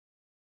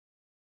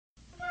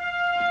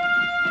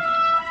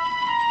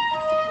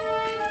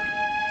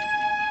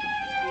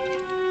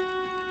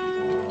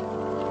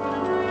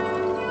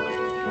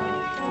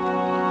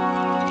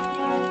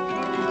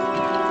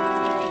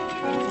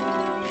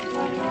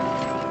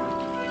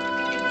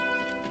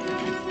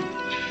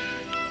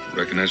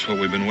Reckon that's what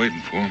we've been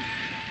waiting for.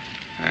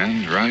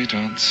 And right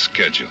on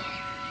schedule.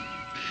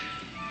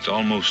 It's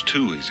almost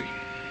too easy.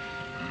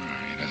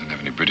 He doesn't have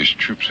any British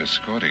troops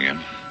escorting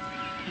him.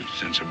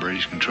 Since the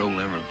British control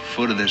every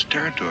foot of this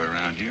territory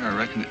around here, I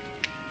reckon it...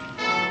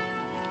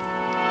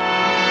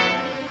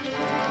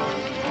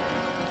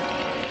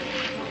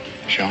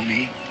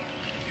 Shawnee?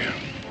 Yeah.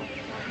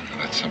 Well,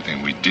 that's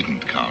something we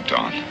didn't count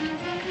on.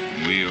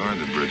 We are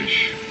the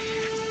British.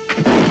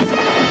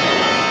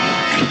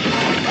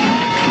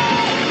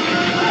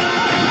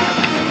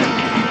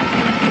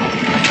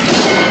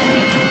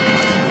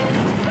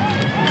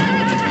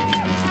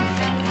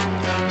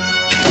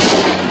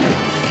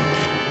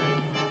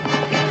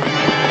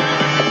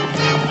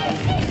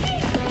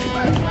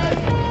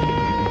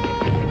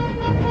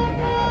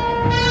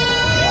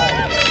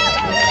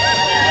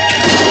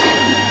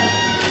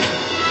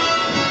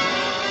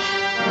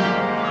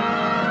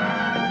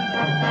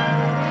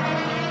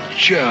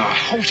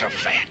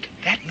 Jehoshaphat,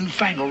 that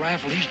newfangled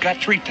rifle he's got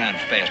 3 times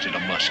faster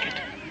than a musket.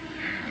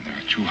 And there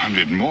are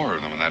 200 more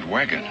of them in that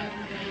wagon.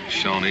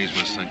 Shawnees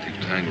must think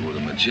they've tangled with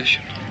a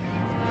magician.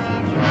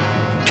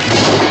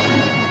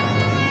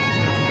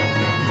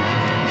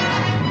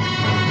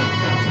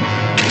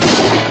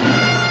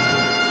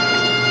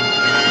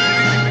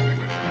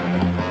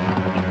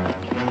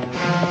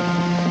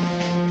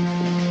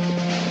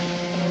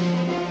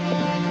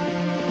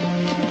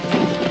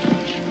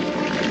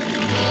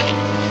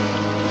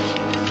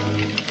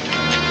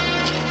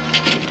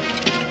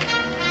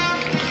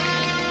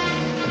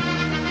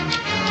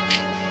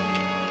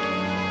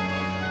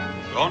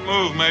 Don't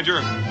move, Major.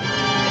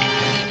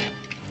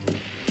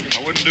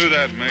 I wouldn't do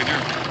that, Major.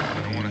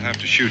 I don't want to have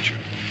to shoot you.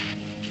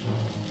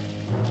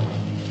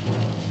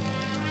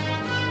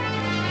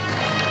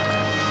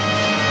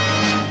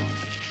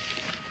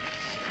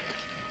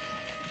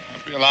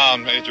 Don't be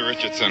alarmed, Major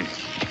Richardson.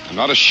 I'm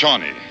not a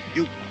Shawnee.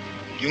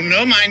 You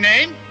know my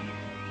name?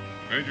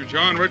 Major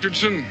John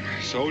Richardson,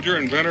 soldier,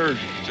 inventor,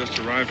 just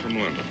arrived from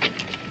London.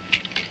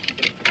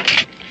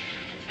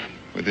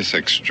 With this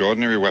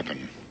extraordinary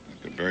weapon,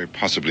 it could very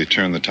possibly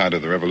turn the tide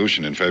of the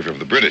revolution in favor of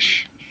the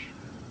British.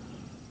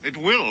 It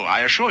will,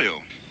 I assure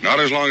you. Not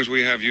as long as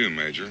we have you,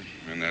 Major,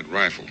 and that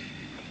rifle.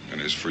 And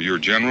as for your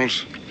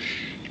generals,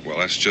 well,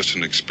 that's just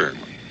an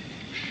experiment.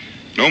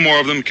 No more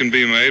of them can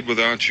be made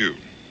without you.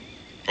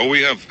 Oh,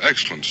 we have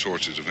excellent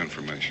sources of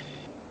information.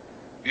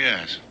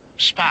 Yes,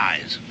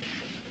 spies.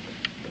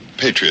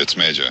 Patriots,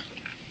 Major.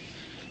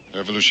 The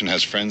revolution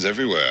has friends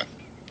everywhere,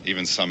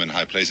 even some in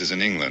high places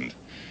in England.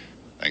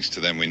 Thanks to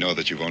them, we know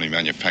that you've only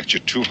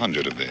manufactured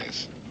 200 of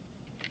these.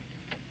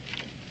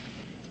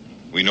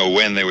 We know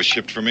when they were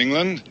shipped from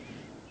England.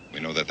 We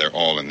know that they're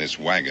all in this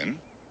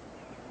wagon.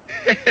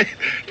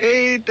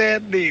 Ain't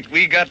that neat?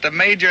 We got the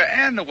major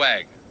and the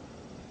wagon.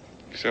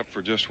 Except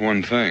for just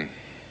one thing.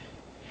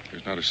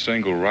 There's not a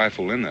single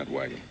rifle in that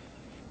wagon.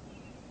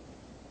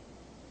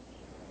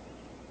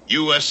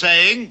 You were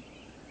saying?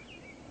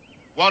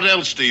 What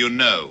else do you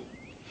know?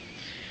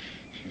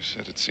 You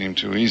said it seemed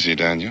too easy,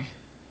 Daniel.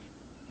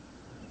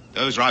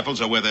 Those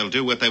rifles are where they'll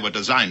do what they were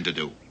designed to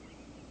do.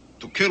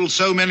 To kill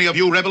so many of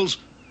you rebels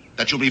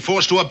that you'll be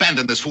forced to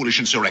abandon this foolish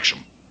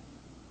insurrection.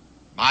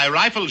 My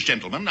rifles,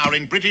 gentlemen, are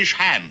in British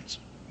hands.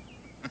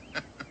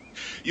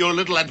 Your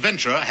little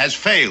adventure has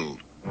failed.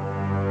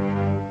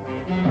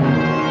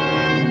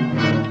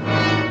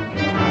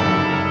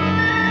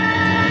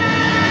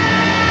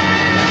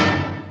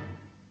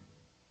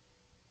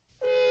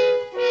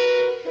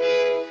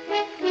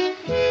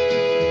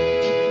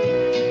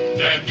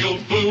 Daniel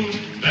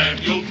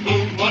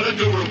Boone, what a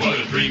doer, what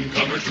a dream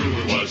comer,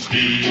 truer was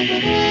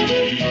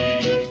he.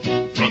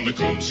 From the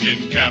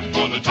coonskin cap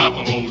on the top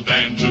of old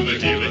Dan to the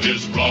heel of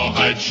his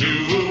rawhide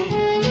shoe,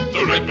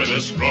 the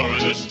ripperest,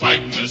 roaringest,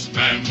 fightingest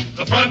man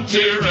the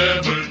frontier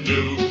ever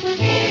knew.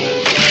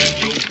 Oh,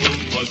 Daniel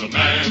Boone was a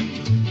man,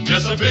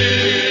 yes, a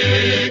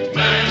big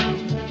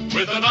man,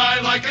 with an eye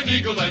like an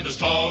eagle and as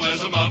tall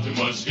as a mountain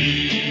was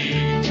he.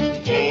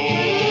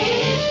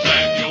 Oh,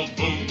 Daniel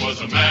Boone was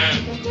a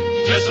man,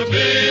 yes, a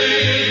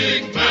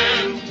big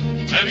man,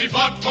 and he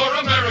fought for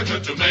America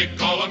to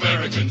make all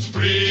Americans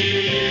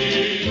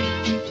free.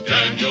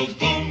 Daniel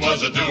Boone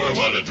was a doer,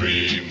 what a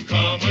dream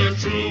comer,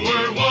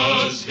 truer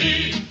was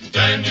he.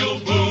 Daniel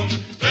Boone,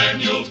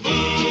 Daniel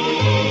Boone.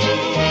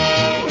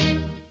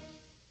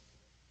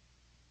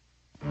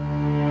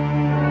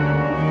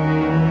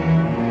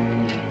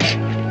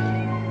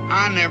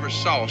 I never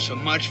saw so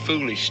much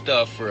foolish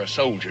stuff for a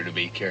soldier to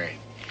be carrying.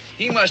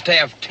 He must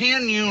have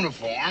 10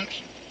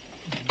 uniforms,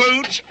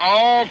 boots,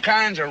 all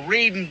kinds of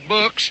reading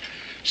books,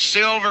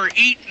 silver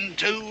eating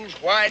tools,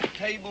 white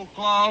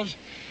tablecloths.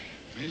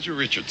 Major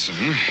Richardson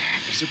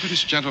is a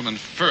British gentleman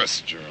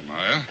first,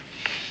 Jeremiah,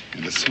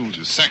 and a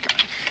soldier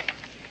second.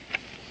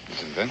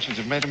 His inventions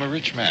have made him a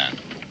rich man,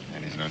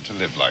 and he's learned to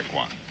live like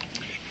one.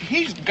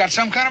 He's got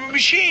some kind of a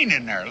machine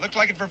in there. Looks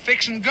like it for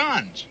fixing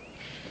guns.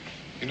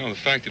 You know, the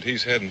fact that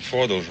he's heading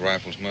for those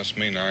rifles must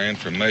mean our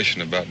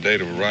information about date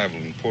of arrival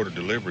and port of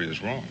delivery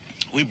is wrong.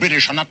 We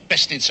British are not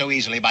bested so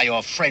easily by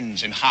your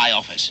friends in high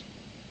office.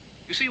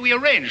 You see, we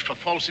arranged for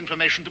false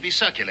information to be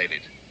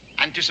circulated,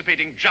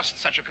 anticipating just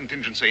such a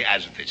contingency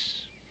as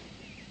this.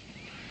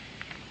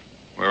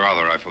 Where are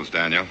the rifles,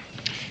 Daniel?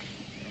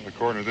 Well,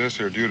 according to this,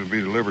 they're due to be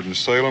delivered in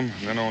Salem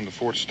and then on to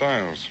Fort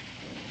Stiles.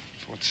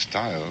 Fort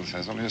Stiles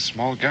has only a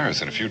small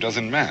garrison, a few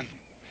dozen men.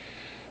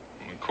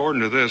 Well,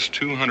 according to this,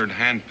 200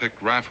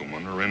 hand-picked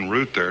riflemen are en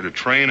route there to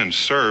train and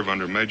serve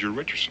under Major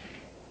Richardson.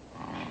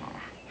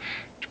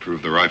 To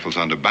prove the rifles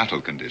under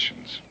battle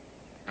conditions.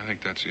 I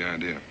think that's the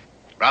idea.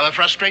 Rather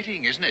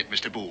frustrating, isn't it,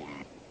 Mr.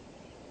 Boone?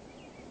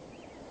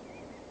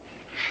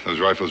 Those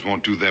rifles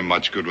won't do them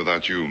much good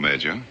without you,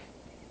 Major.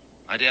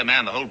 My dear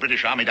man, the whole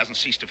British Army doesn't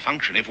cease to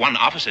function if one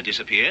officer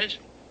disappears.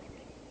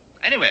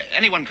 Anyway,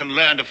 anyone can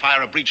learn to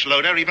fire a breech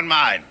loader, even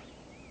mine.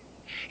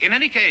 In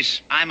any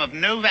case, I'm of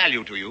no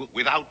value to you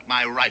without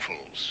my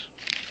rifles.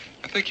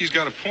 I think he's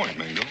got a point,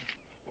 Mingo.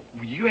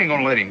 Well, you ain't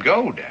gonna let him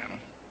go, Daniel.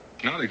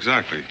 Not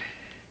exactly.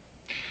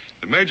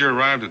 The Major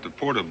arrived at the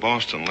port of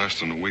Boston less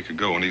than a week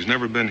ago, and he's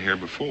never been here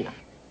before.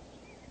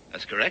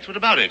 That's correct. What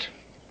about it?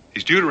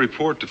 He's due to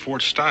report to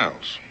Fort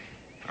Stiles.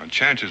 Now,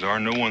 chances are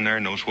no one there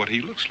knows what he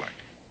looks like.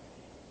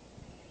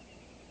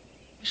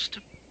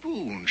 Mr.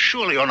 Boone,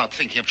 surely you're not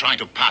thinking of trying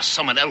to pass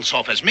someone else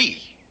off as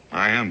me.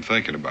 I am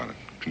thinking about it,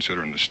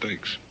 considering the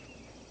stakes.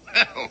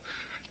 Well,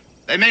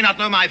 they may not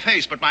know my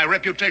face, but my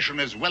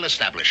reputation is well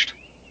established.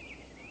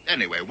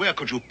 Anyway, where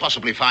could you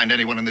possibly find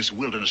anyone in this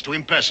wilderness to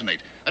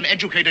impersonate an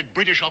educated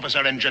British officer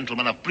and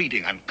gentleman of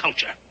breeding and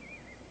culture?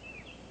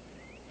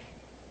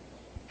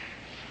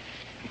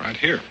 Right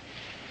here.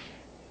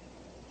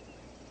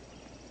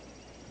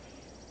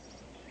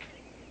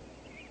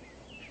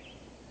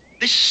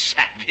 This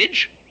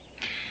savage?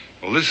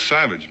 Well, this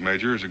savage,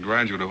 Major, is a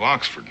graduate of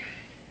Oxford.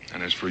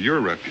 And as for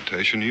your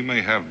reputation, you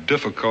may have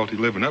difficulty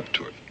living up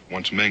to it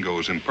once Mingo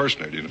is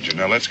impersonated.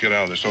 Now, let's get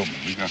out of this open.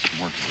 We've got some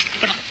work to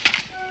do.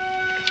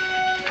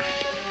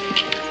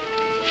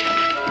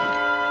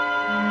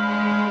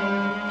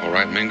 All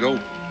right, Mingo,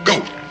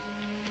 go.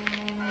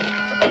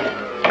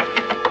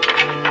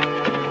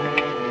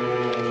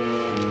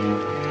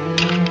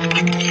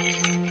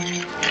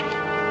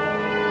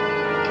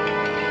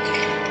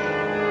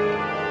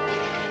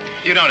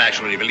 You don't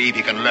actually believe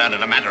he can learn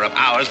in a matter of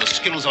hours the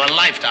skills of a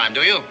lifetime,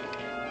 do you?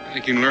 I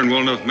think he can learn well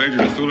enough, Major,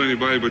 to fool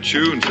anybody but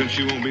you, and since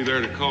you won't be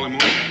there to call him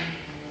on.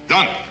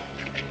 Done.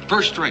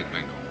 First rate,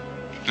 Mingo.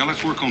 Now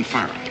let's work on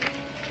firing.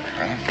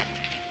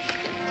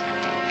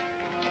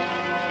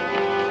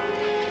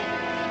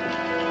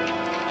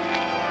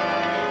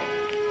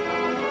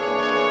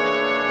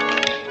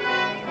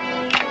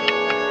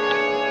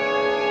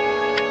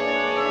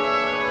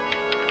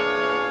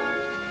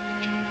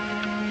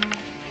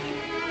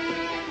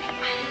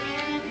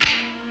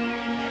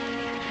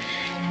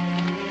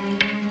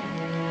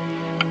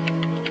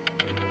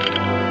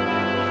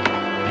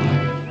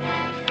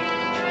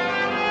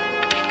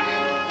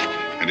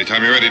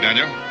 Anytime you're ready,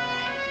 Daniel.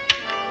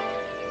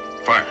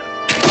 Fire.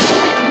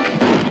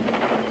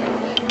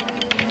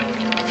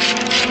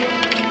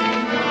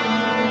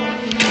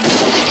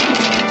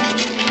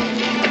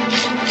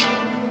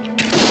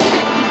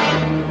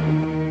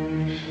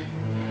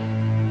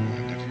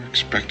 I never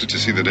expected to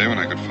see the day when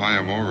I could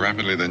fire more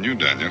rapidly than you,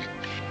 Daniel.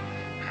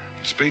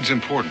 Speed's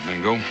important,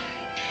 Mingo.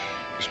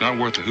 It's not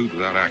worth a hoot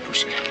without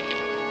accuracy.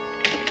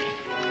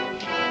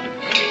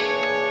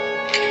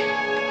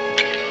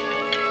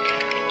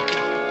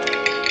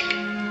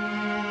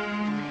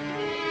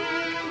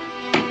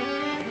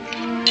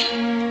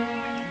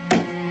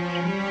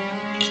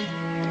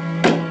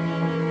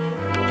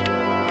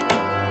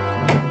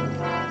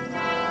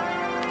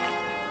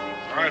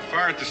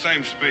 Fire at the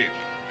same speed.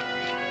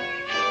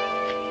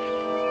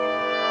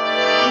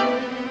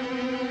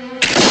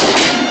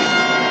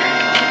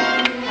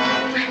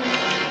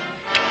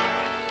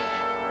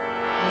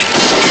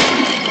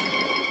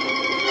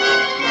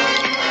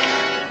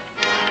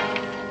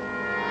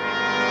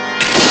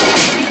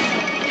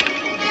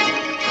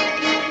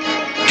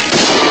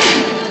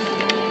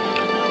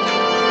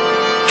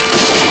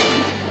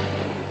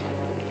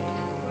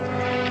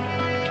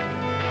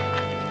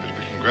 You're to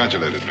be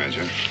congratulated,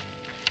 Major.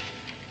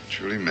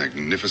 Truly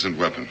magnificent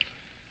weapon.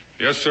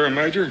 Yes, sir,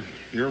 Major.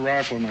 Your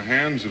rifle in the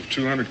hands of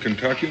 200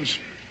 Kentuckians,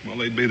 well,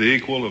 they'd be the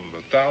equal of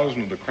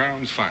 1,000 of the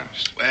Crown's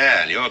finest.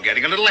 Well, you're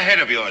getting a little ahead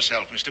of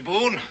yourself, Mr.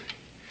 Boone.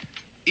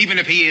 Even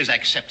if he is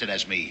accepted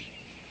as me,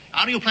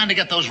 how do you plan to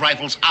get those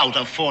rifles out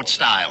of Fort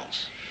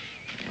Stiles?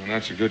 Well,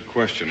 that's a good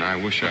question. I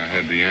wish I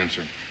had the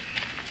answer.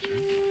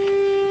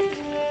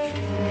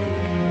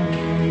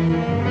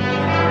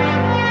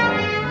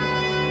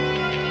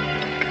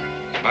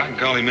 By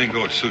golly,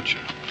 Mingo, it suits you.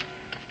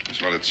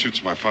 Well, it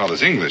suits my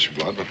father's English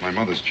blood, but my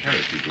mother's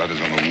Cherokee blood is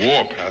on the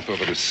warpath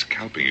over the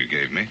scalping you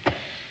gave me.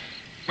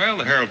 Well,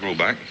 the hair will grow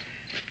back.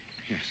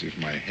 Yes, if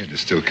my head is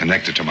still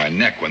connected to my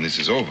neck when this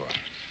is over.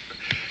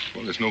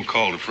 Well, there's no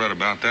call to fret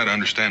about that. I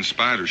understand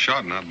spies are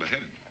shot, not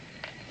beheaded.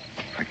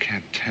 I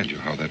can't tell you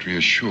how that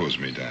reassures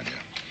me, Daniel.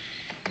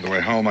 By the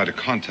way, how am I to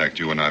contact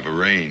you when I've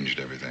arranged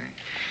everything?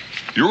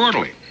 You're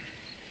orderly.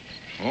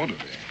 Orderly?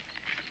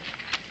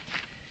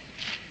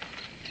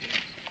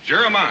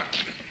 Jeremiah.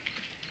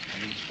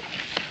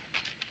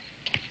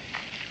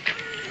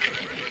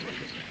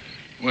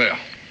 Well,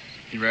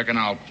 you reckon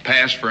I'll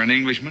pass for an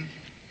Englishman?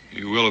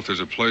 You will if there's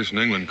a place in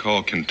England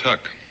called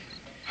Kentucky.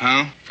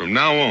 Huh? From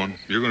now on,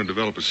 you're going to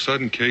develop a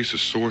sudden case of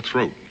sore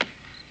throat.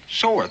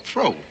 Sore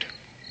throat?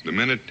 The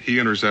minute he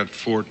enters that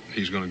fort,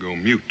 he's going to go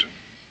mute.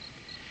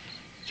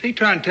 Is he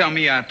trying to tell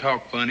me I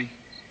talk funny?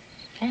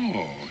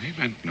 Oh, he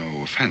meant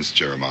no offense,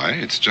 Jeremiah.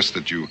 It's just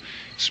that you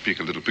speak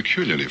a little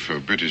peculiarly for a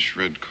British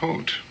red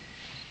coat.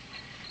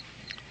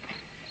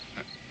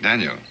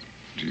 Daniel,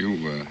 do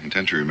you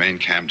intend to remain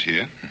camped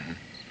here? Mm-hmm.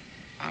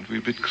 Aren't we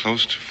a bit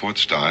close to Fort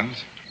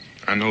Stiles?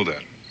 I know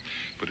that.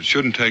 But it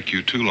shouldn't take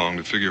you too long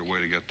to figure a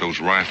way to get those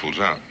rifles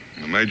out.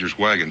 The major's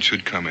wagon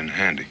should come in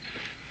handy.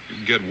 You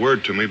can get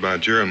word to me by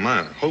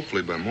Jeremiah,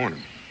 hopefully by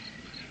morning.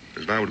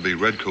 There's liable to be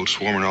redcoats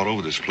swarming all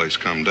over this place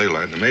come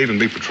daylight, and there may even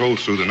be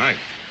patrols through the night.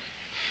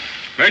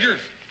 Major,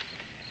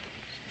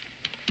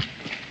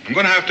 I'm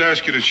going to have to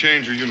ask you to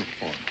change your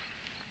uniform.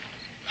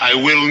 I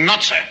will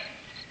not, sir.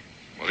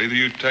 Well, either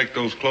you take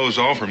those clothes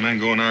off or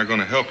Mango and I are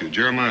going to help you.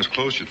 Jeremiah's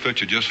clothes should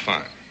fit you just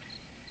fine.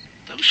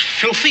 Those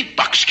filthy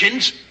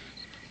buckskins?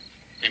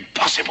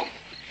 Impossible.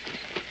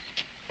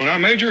 Well, now,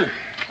 Major,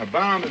 a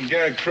bound and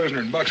gagged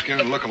prisoner in buckskin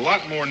would look a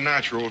lot more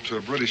natural to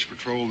a British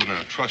patrol than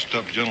a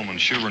trussed-up gentleman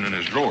shivering in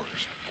his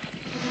drawers.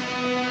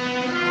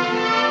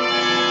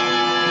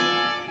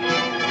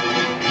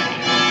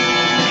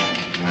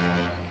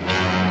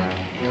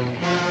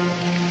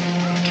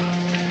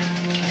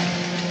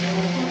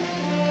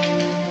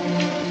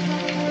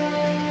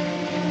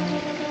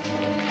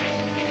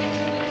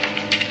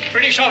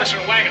 British officer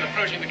and wagon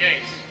approaching the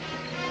gates.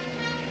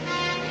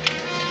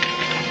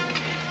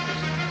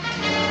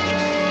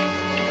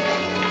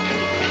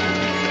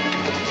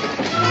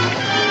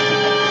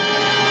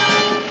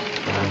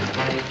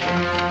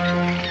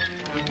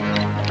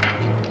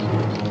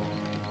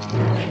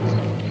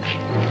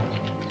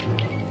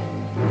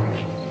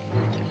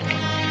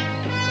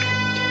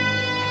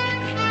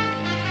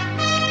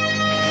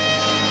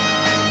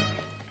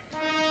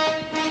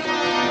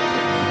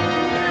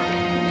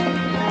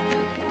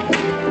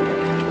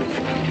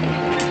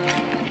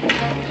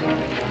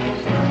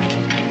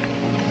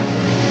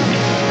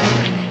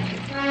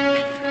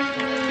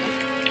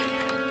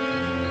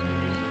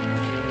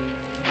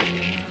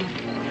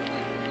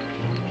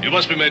 You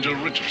must be Major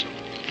Richardson.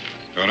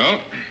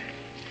 Colonel?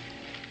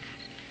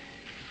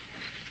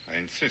 I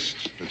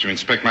insist that you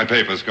inspect my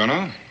papers,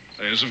 Colonel.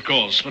 Yes, of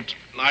course, but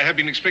I have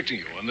been expecting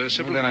you, and there's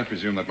several... Well, then I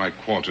presume that my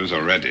quarters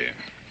are ready.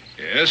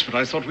 Yes, but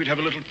I thought we'd have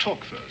a little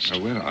talk first. Oh,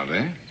 where are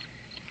they?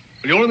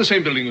 You're in the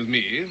same building with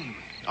me.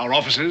 Our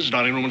offices,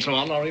 dining room, and so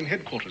on are in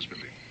headquarters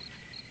building.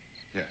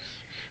 Yes.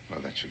 Well,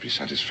 that should be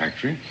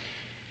satisfactory.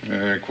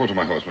 Quarter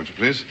my horse, won't you,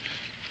 please?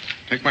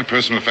 Take my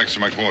personal effects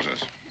to my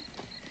quarters.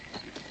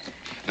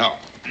 Now,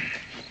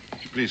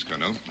 if you please,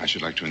 Colonel, I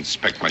should like to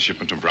inspect my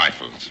shipment of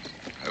rifles.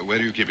 Where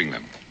are you keeping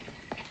them?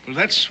 Well,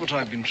 that's what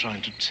I've been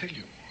trying to tell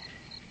you.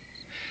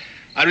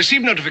 I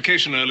received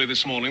notification early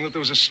this morning that there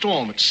was a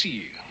storm at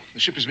sea. The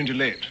ship has been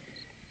delayed.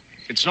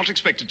 It's not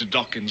expected to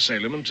dock in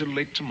Salem until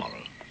late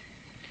tomorrow.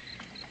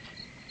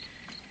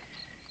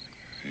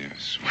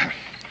 Yes, well,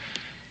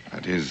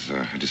 that is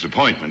a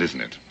disappointment,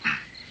 isn't it?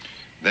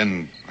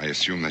 Then I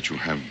assume that you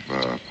have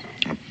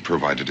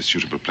provided a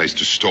suitable place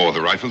to store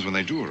the rifles when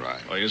they do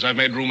arrive. Oh, yes, I've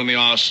made room in the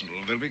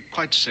arsenal. They'll be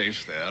quite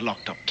safe there,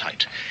 locked up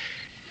tight.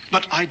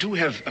 But I do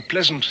have a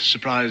pleasant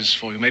surprise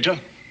for you, Major,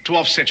 to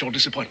offset your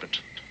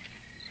disappointment.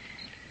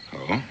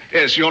 Oh?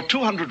 Yes, your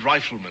 200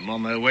 riflemen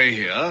on their way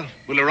here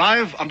will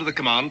arrive under the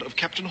command of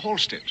Captain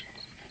Halstead.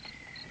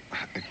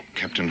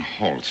 Captain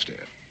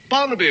Halstead.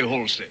 Barnaby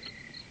Halstead.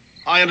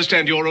 I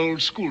understand you're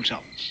old school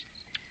chums.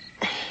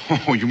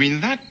 Oh, you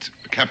mean that?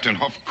 Captain,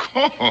 of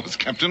course,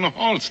 Captain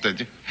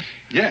Halstead.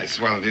 Yes,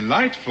 well,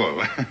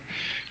 delightful.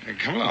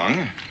 Come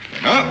along.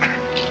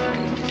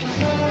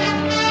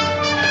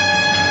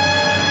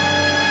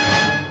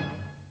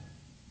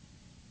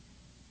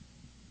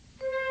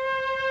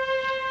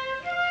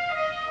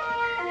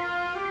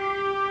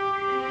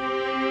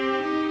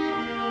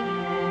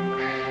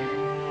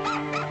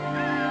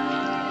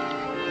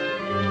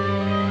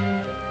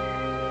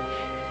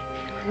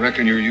 I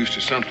reckon you're used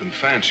to something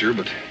fancier,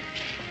 but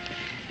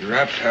your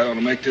appetite ought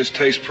to make this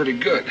taste pretty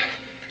good.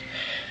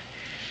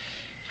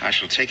 I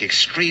shall take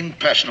extreme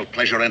personal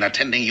pleasure in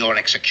attending your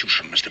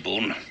execution, Mr.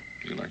 Boone.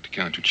 You like to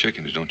count your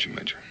chickens, don't you,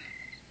 Major?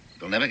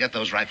 You'll never get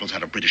those rifles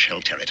out of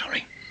British-held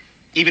territory.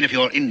 Even if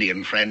your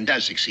Indian friend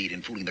does succeed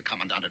in fooling the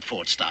commandant at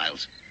Fort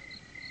Stiles.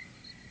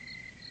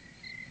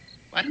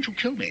 Why don't you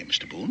kill me,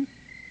 Mr. Boone?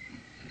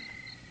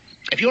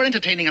 If you're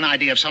entertaining an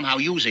idea of somehow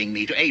using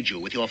me to aid you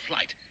with your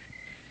flight...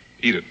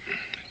 Eat it.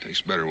 It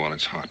tastes better while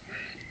it's hot.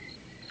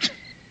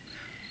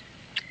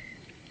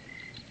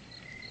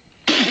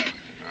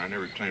 I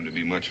never claimed to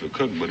be much of a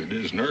cook, but it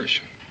is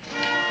nourishing.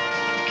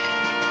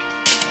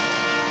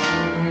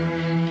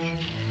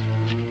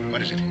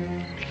 What is it?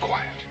 Be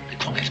quiet. Be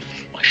quiet.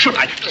 Why should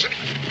I?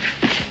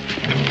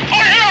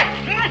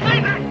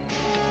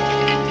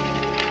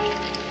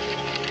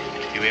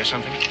 You hear,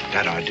 something?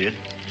 That I did.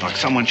 Like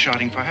someone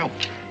shouting for help.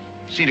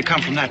 Seemed to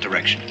come from that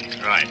direction.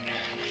 Right.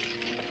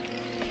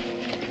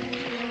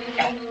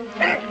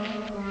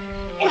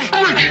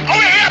 Oh,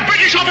 yeah,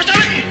 British officer!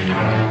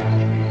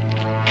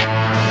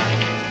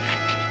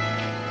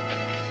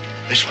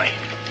 This way.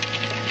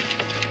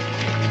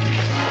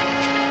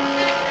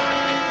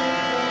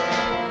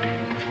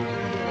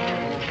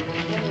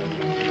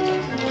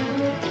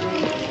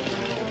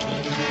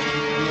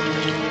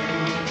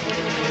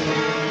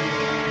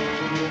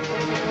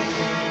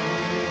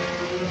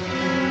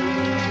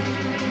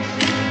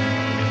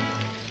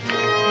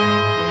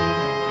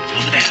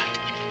 Over there.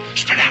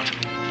 Spread out.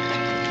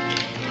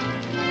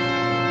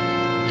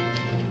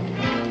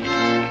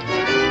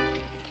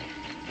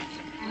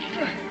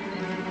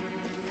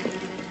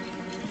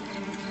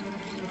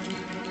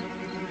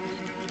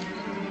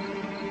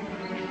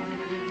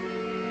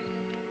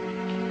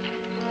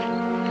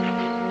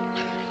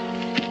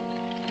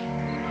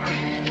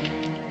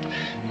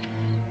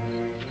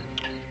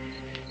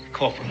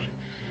 Corporal,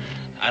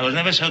 I was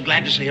never so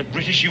glad to see a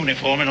British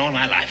uniform in all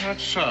my life.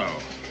 That's so.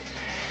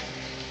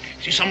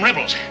 See, some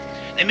rebels.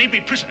 They made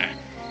me prisoner.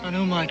 And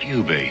who might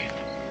you be?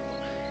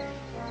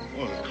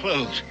 Oh, the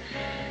clothes.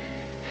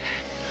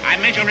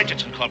 I'm Major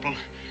Richardson, Corporal.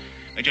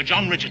 Major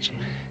John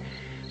Richardson.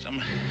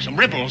 Some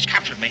rebels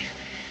captured me.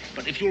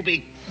 But if you'll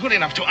be good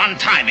enough to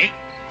untie me...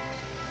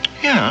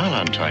 Yeah, I'll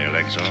untie your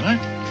legs, all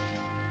right.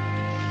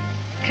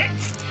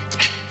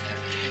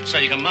 So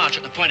you can march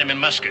at the point of my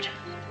musket.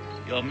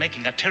 You're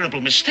making a terrible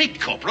mistake,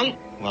 Corporal.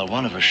 Well,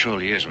 one of us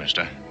surely is,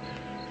 mister.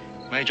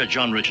 Major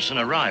John Richardson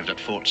arrived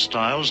at Fort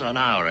Stiles an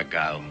hour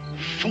ago.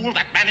 Fool,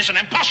 that man is an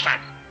impostor.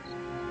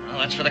 Well,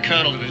 that's for the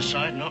colonel to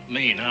decide, not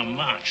me. Now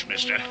march,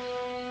 mister.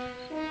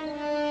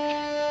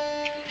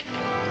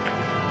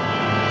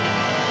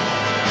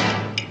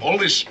 All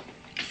this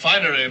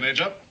finery,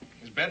 Major,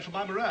 is bad for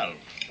my morale.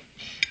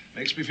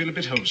 Makes me feel a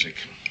bit homesick.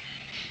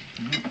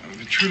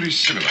 The truly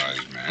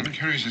civilized man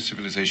carries his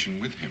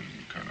civilization with him,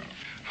 Colonel.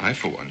 I,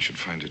 for one, should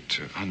find it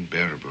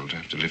unbearable to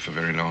have to live for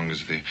very long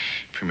as the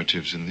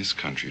primitives in this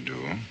country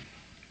do.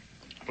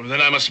 Well,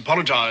 then I must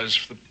apologize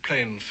for the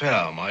plain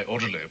fare my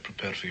orderly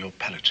prepared for your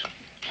palate.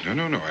 No.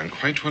 I'm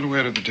quite well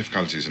aware of the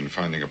difficulties in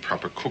finding a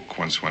proper cook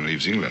once one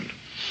leaves England.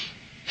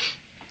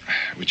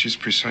 Which is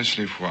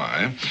precisely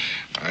why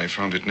I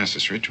found it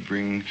necessary to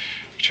bring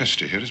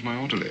Chester here as my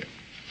orderly.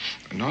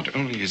 Not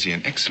only is he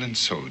an excellent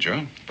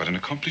soldier, but an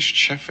accomplished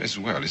chef as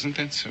well. Isn't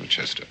that so,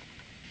 Chester?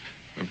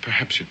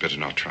 Perhaps you'd better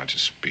not try to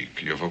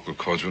speak. Your vocal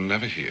cords will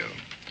never heal.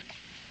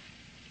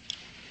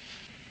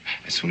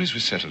 As soon as we're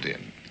settled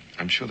in,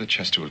 I'm sure that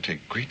Chester will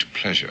take great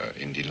pleasure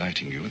in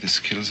delighting you with his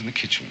skills in the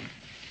kitchen.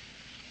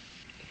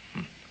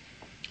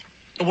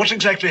 What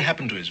exactly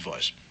happened to his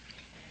voice?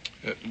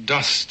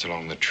 Dust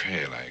along the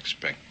trail, I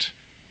expect.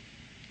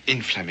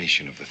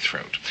 Inflammation of the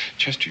throat.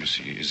 Chester, you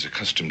see, is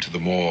accustomed to the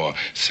more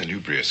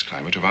salubrious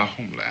climate of our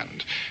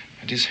homeland.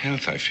 And his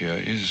health, I fear,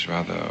 is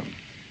rather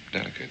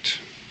delicate.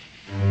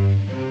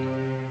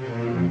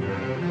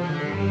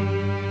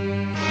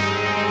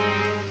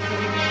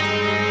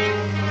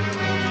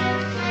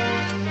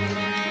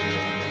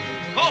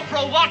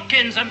 Corporal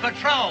Watkins and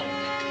patrol.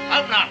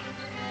 Open up.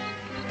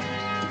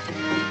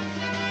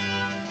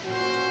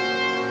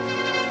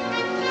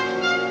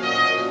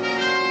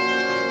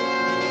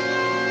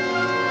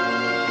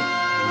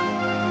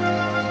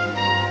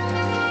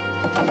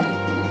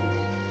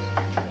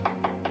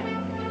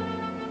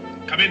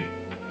 Come in.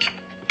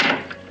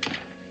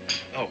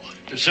 Oh,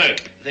 sir,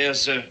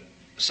 there's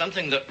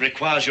something that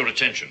requires your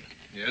attention.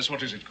 Yes,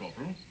 what is it,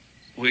 Corporal?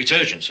 Well, it's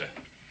urgent, sir.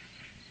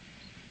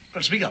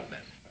 Well, speak up,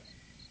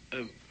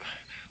 then.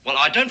 Well,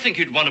 I don't think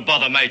you'd want to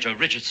bother Major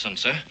Richardson,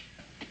 sir.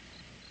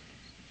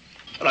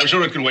 Well, I'm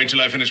sure it can wait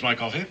till I finish my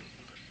coffee.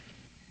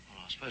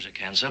 Well, I suppose it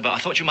can, sir, but I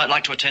thought you might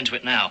like to attend to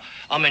it now.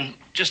 I mean,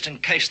 just in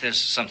case there's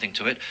something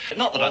to it.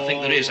 Not that I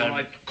think there is. All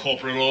right,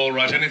 Corporal, all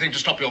right. Anything to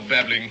stop your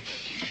babbling.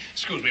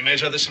 Excuse me,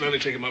 Major. This will only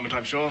take a moment,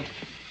 I'm sure.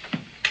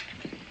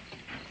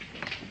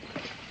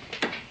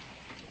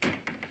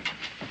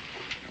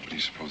 What do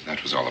you suppose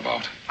that was all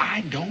about?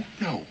 I don't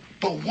know.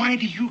 But why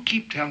do you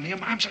keep telling him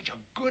I'm such a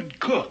good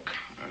cook?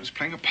 I was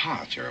playing a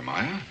part,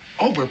 Jeremiah.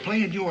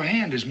 Overplaying your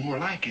hand is more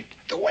like it.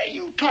 The way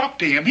you talk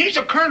to him, he's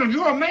a colonel,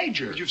 you're a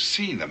major. But you've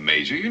seen the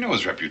major. You know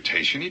his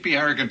reputation. He'd be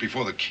arrogant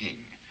before the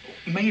king.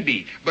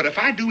 Maybe, but if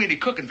I do any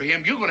cooking for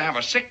him, you're going to have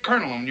a sick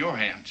colonel on your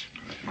hands.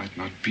 That might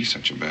not be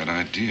such a bad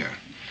idea.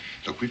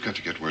 Look, we've got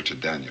to get word to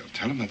Daniel.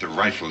 Tell him that the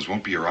rifles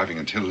won't be arriving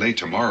until late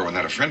tomorrow and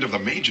that a friend of the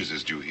major's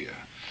is due here.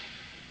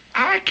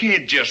 I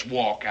can't just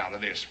walk out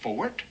of this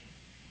fort.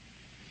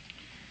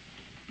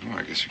 No,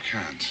 I guess you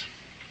can't.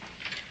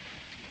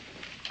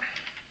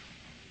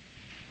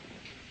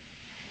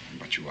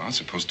 But you are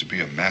supposed to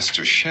be a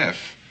master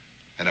chef,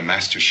 and a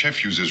master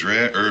chef uses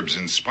rare herbs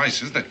and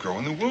spices that grow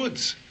in the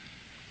woods.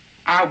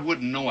 I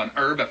wouldn't know an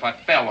herb if I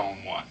fell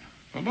on one.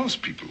 Well,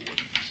 most people wouldn't.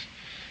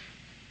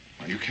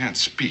 Well, you can't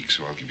speak,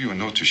 so I'll give you a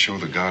note to show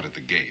the guard at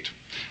the gate.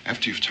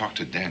 After you've talked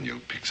to Daniel,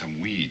 pick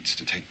some weeds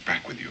to take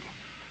back with you.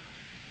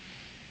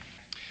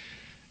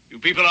 You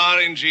people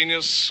are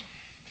ingenious.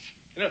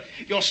 You know,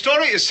 your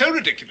story is so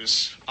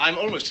ridiculous, I'm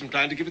almost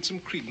inclined to give it some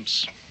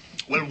credence.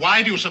 Well,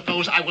 why do you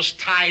suppose I was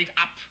tied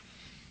up?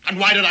 And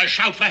why did I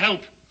shout for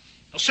help?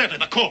 Well, certainly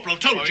the corporal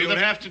told you you'd that...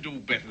 have to do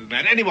better than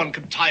that. Anyone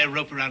can tie a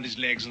rope around his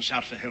legs and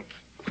shout for help.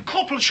 The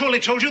corporal surely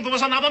told you there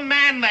was another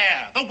man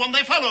there, the one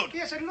they followed.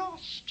 Yes, and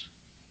lost.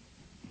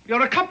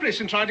 Your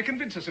accomplice in trying to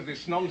convince us of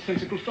this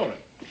nonsensical story.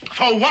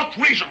 For what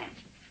reason?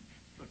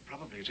 But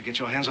probably to get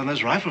your hands on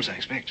those rifles, I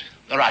expect.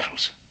 The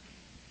rifles?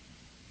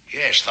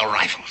 Yes, the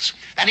rifles.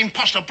 That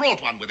impostor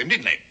brought one with him,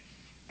 didn't he?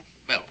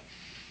 Well,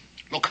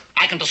 look,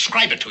 I can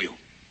describe it to you.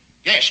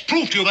 Yes,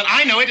 prove to you that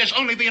I know it as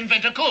only the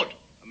inventor could.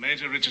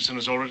 Major Richardson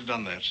has already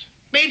done that.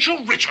 Major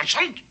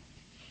Richardson?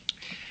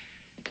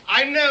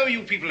 I know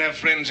you people have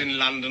friends in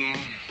London,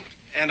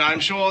 and I'm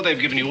sure they've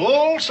given you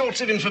all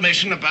sorts of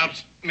information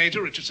about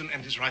Major Richardson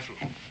and his rifle.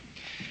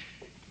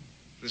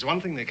 There's one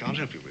thing they can't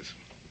help you with.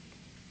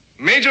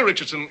 Major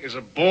Richardson is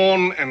a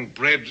born and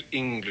bred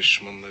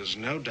Englishman. There's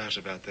no doubt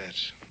about that.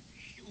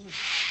 You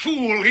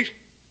fool.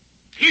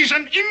 He's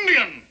an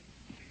Indian.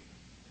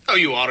 Oh,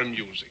 you are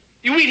amusing.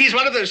 You mean he's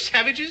one of those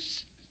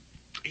savages?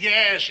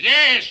 Yes.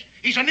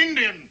 He's an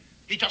Indian.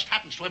 He just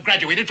happens to have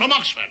graduated from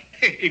Oxford.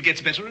 It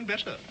gets better and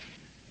better.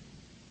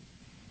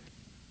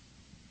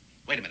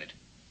 Wait a minute.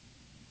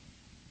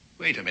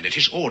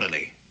 His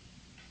orderly.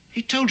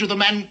 He told you the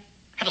man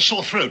had a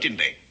sore throat,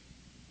 didn't he?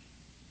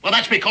 Well,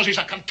 that's because he's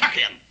a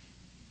Kentuckian.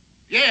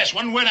 Yes,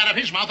 one word out of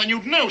his mouth and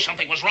you'd know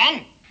something was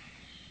wrong.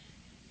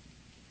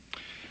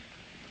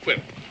 Well,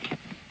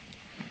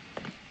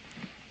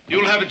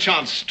 you'll have a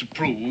chance to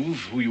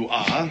prove who you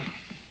are,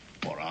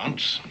 or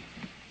aren't.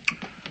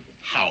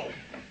 How?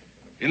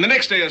 In the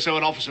next day or so,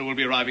 an officer will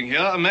be arriving here,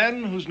 a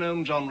man who's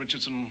known John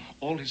Richardson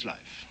all his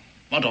life.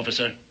 What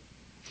officer?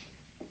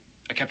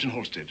 A Captain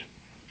Halstead.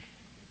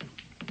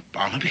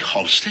 Barnaby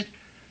Halstead?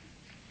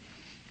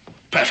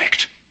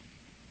 Perfect.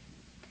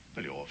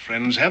 Well, your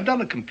friends have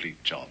done a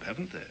complete job,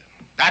 haven't they?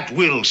 That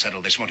will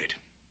settle this, won't it?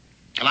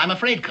 And I'm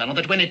afraid, Colonel,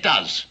 that when it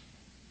does,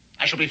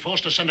 I shall be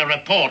forced to send a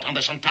report on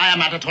this entire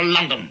matter to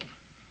London.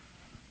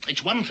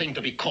 It's one thing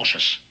to be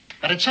cautious,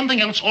 but it's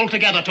something else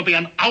altogether to be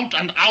an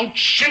out-and-out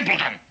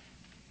simpleton.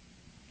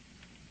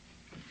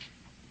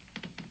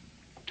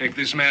 Take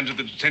this man to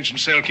the detention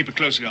cell. Keep a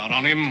close guard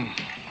on him.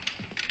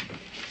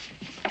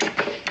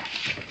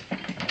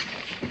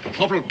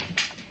 Corporal.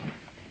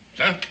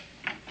 Sir?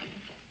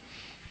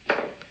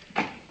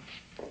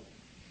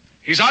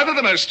 He's either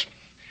the most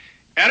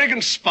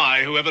arrogant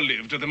spy who ever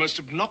lived or the most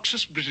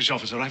obnoxious British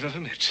officer I've ever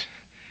met.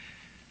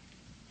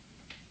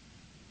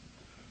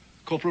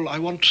 Corporal, I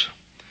want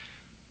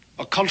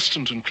a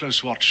constant and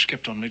close watch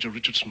kept on Major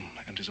Richardson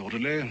and his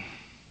orderly. And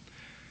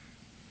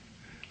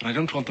I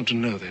don't want them to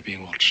know they're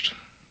being watched.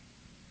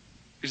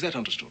 Is that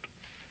understood?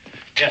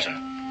 Yes, sir.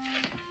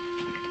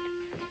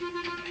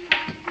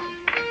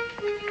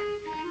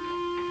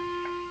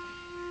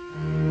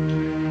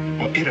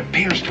 Well, it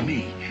appears to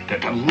me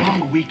that the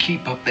longer we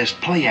keep up this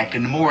play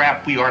acting, the more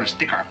apt we are to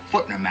stick our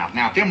foot in their mouth.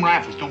 Now, if them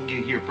rifles don't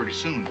get here pretty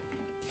soon.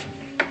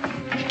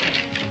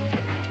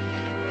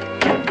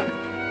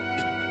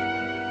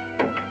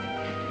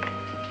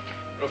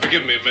 Oh,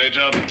 forgive me,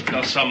 Major.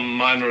 Just some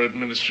minor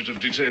administrative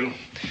detail.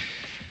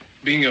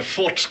 Being a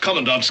fort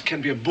commandant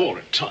can be a bore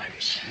at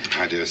times.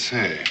 I dare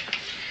say.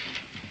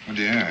 Oh,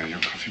 dear, your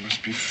coffee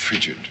must be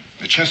frigid.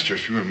 Chester,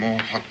 if you were more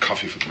hot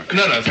coffee for my...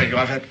 No, thank you.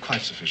 I've had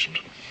quite sufficient.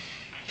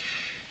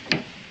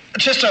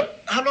 Chester,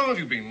 how long have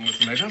you been with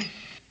the Major?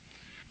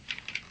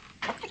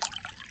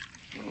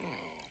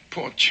 Oh,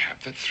 poor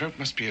chap. That throat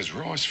must be as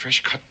raw as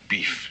fresh-cut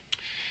beef.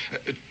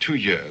 2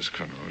 years,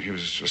 Colonel. He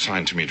was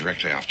assigned to me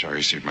directly after I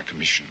received my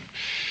commission.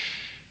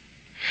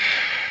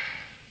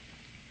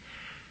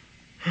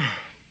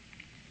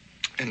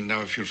 And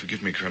now, if you'll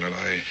forgive me, Colonel,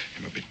 I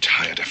am a bit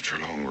tired after a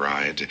long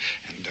ride,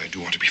 and I do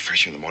want to be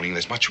fresh in the morning.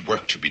 There's much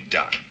work to be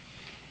done.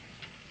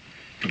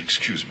 You'll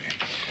excuse me.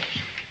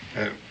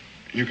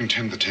 You can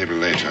tend the table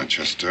later,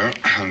 Chester.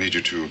 I'll need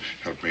you to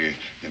help me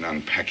in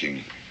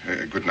unpacking.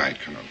 Good night,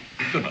 Colonel.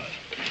 Good night.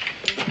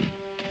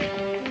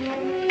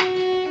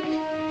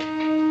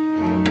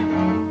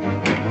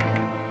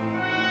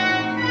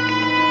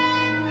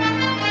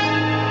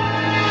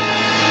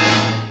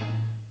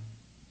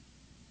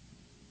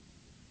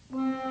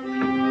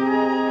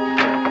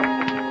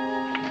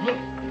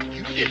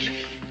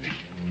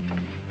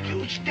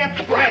 You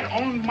stepped right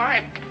on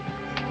my...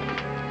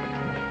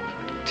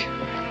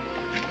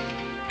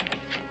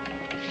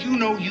 You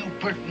know you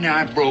pretty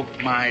nigh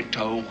broke my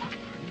toe.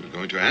 You were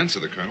going to answer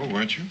the Colonel,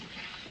 weren't you?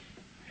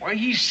 Why,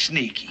 he's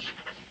sneaky.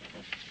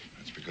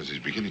 That's because he's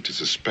beginning to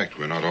suspect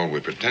we're not all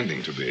we're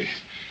pretending to be.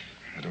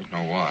 I don't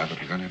know why,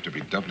 but we're going to have to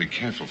be doubly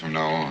careful from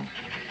now on.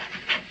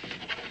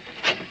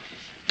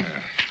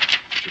 I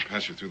should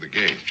pass you through the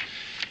gate.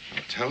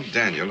 Now, tell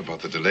Daniel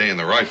about the delay in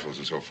the rifles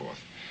and so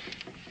forth.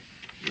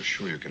 You're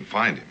sure you can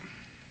find him?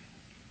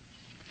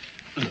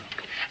 Look,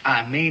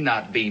 I may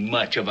not be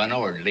much of an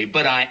orderly,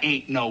 but I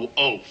ain't no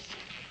oaf.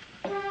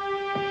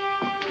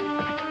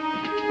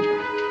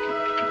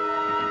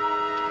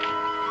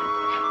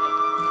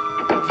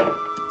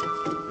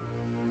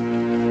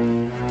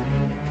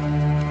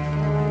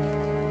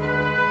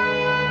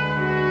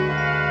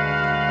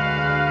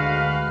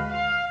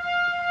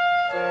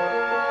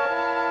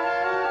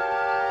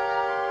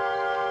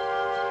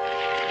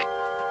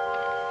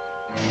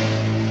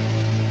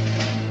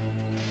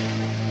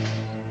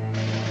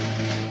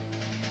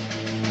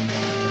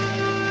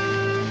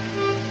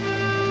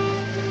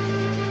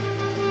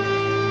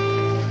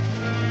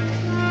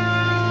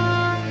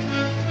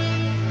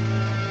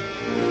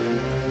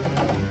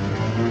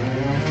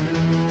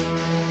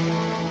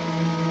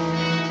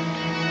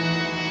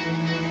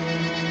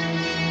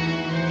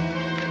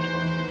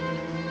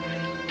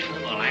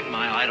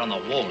 On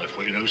the wall if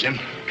we lose him.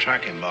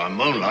 Track him by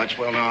moonlight's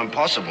well now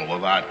impossible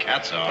without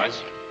cat's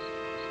eyes.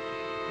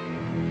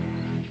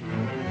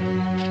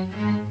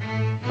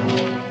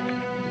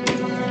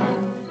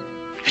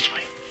 This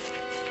way.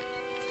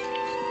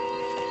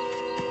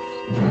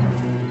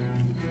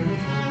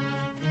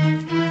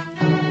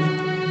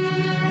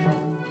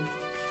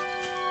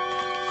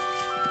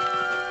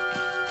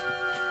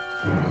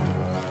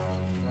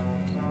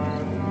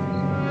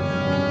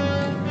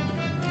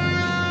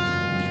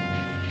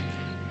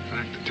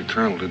 The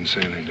colonel didn't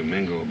say anything to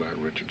Mingo about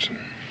Richardson.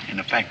 And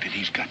the fact that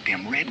he's got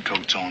them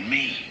redcoats on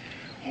me.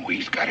 Oh,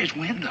 he's got his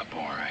wind up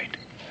all right.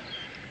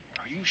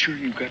 Are you sure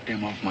you got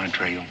them off my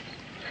trail?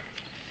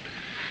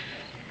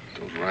 If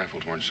those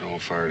rifles weren't so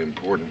fired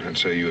important, I'd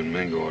say you and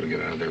Mingo ought to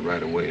get out of there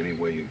right away any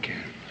way you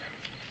can.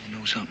 You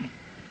know something?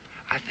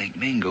 I think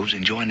Mingo's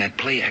enjoying that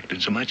play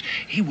acting so much,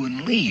 he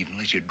wouldn't leave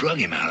unless you drug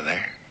him out of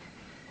there.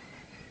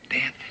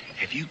 Dan,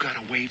 have you got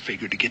a way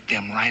figured to get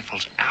them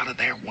rifles out of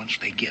there once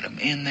they get them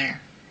in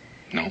there?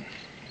 No.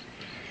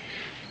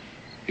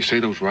 You say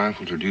those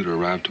rifles are due to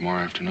arrive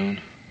tomorrow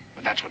afternoon?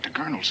 But that's what the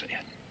colonel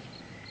said.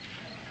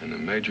 And the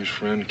major's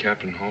friend,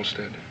 Captain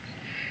Halstead?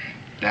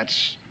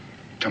 That's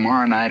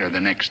tomorrow night or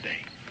the next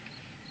day.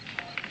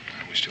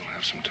 We still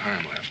have some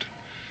time left.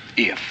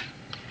 If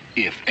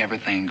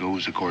everything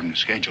goes according to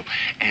schedule.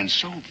 And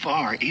so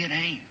far, it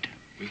ain't.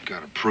 We've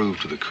got to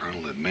prove to the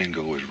colonel that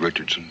Mingo is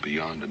Richardson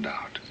beyond a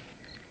doubt.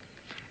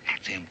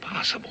 That's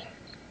impossible,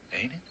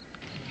 ain't it?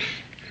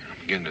 I'm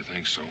beginning to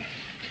think so.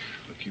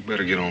 Look, you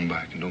better get on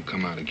back and don't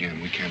come out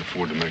again. We can't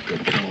afford to make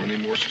that colonel any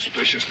more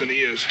suspicious than he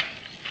is.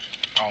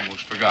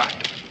 Almost forgot.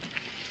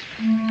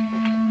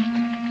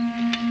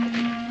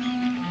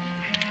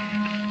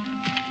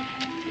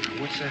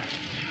 What's that?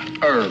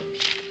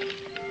 Herbs.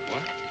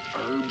 What?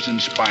 Herbs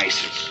and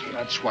spices.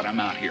 That's what I'm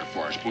out here for.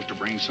 I'm supposed to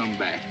bring some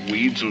back.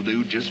 Weeds will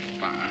do just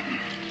fine.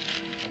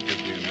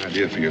 Gives me an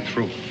idea for your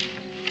throat.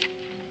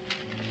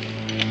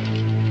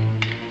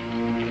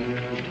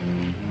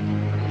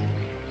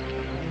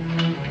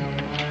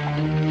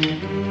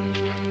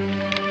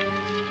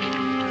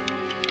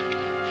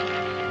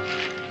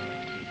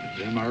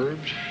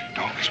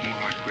 No, it's more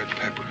like red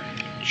pepper.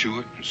 Chew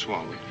it and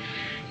swallow it.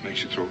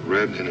 Makes your throat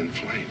red and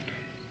inflamed.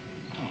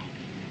 Oh.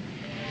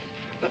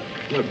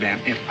 Look, Dan,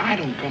 if I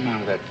don't come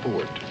out of that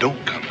fort...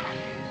 Don't come out.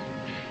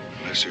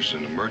 Unless there's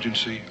an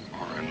emergency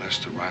or unless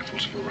the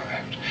rifles have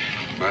arrived.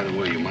 By the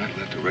way, you might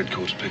let the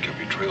redcoats pick up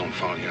your trail and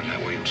follow you, and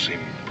that way you'll seem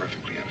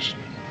perfectly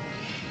innocent.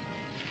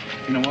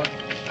 You know what?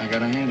 I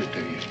gotta hand it to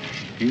you.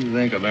 You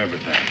think of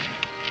everything.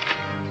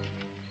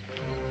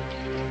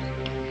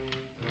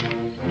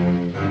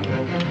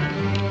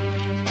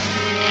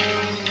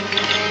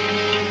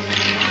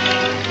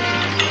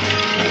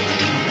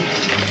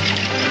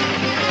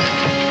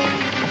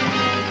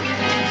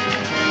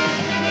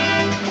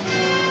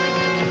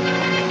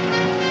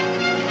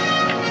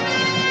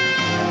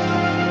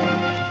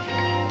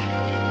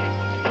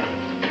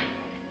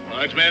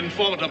 Men,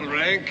 form a double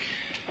rank.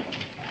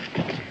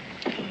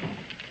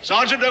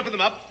 Sergeant, open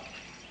them up.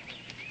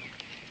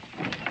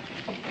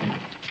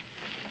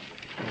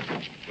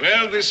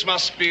 Well, this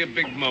must be a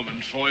big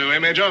moment for you, eh,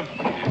 Major?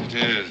 It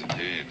is,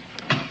 indeed.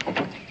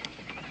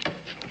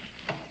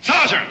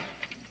 Sergeant!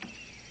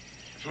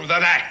 Through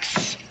that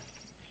axe.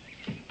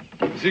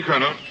 See,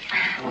 Colonel,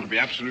 I want to be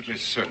absolutely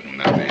certain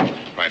that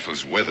the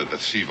rifles weathered the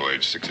sea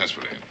voyage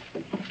successfully.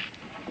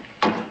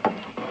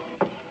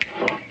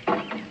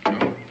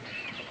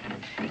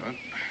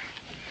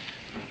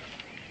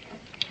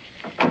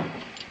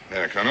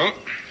 There, Colonel.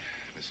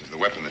 This is the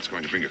weapon that's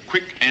going to bring a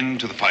quick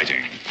end to the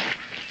fighting.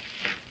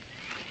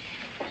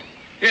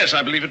 Yes,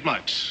 I believe it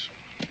might.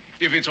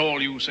 If it's all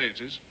you say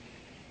it is.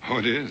 Oh,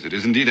 it is. It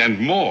is indeed, and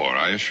more,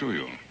 I assure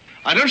you.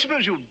 I don't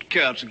suppose you'd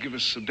care to give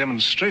us a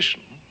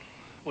demonstration,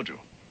 would you?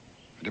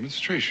 A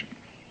demonstration?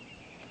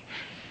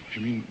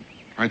 You mean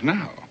right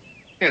now?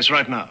 Yes,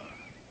 right now.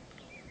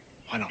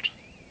 Why not?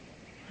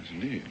 Yes,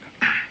 indeed.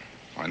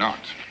 Why not?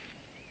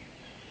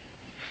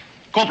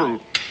 Corporal.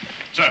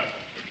 Sir.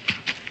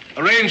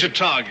 Arrange a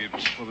target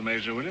for the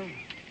Major, will you?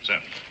 Sir.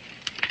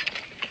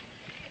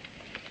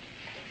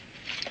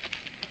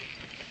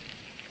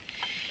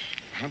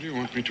 How do you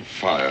want me to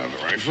fire the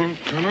rifle,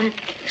 Colonel?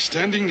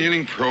 Standing,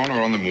 kneeling, prone,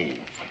 or on the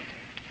move?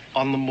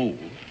 On the move?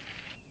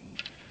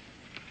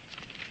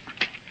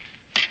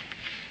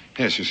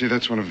 Yes, you see,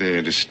 that's one of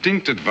the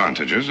distinct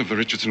advantages of the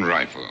Richardson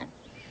rifle.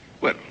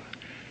 Well,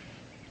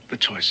 the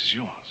choice is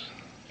yours.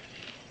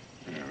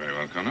 Yeah, very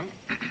well, Colonel.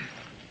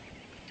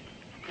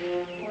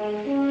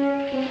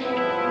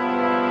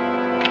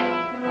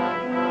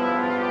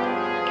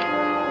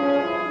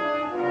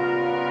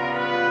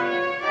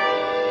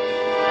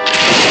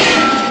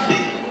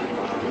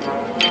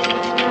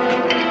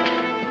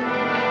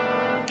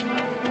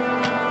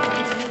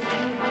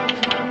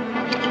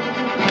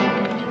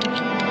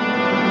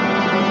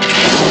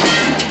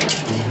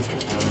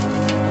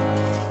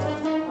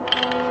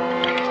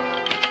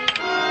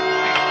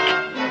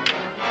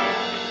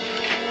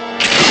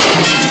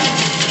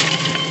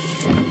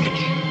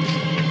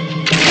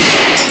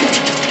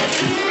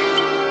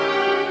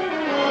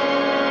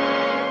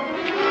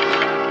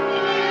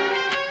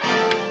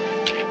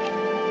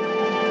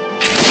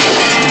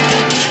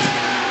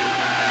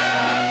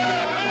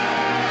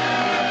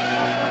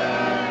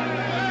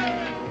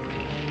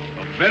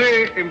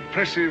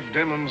 impressive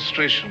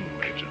demonstration,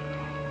 Major.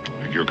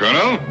 Thank you,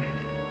 Colonel.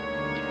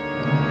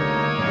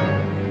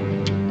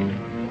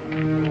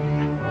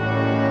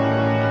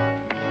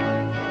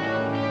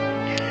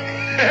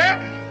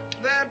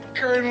 That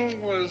colonel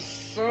was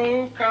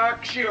so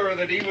cocksure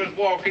that he was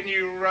walking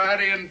you right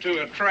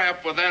into a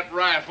trap with that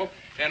rifle,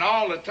 and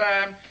all the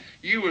time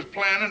you was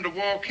planning to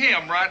walk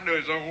him right into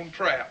his own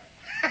trap.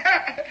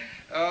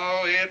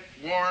 Oh, it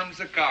warms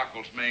the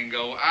cockles,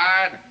 Mingo.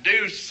 I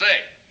do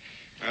say.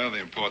 Well, the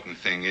important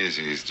thing is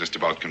he's just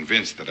about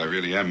convinced that I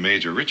really am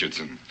Major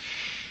Richardson.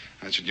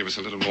 That should give us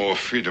a little more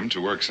freedom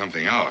to work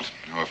something out.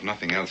 Or if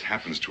nothing else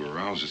happens to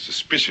arouse his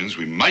suspicions,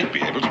 we might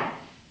be able to...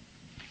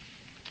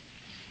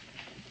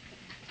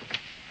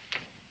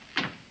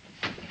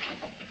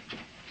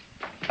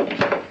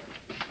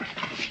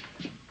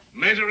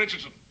 Major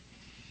Richardson,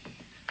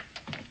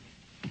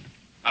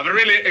 I've a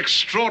really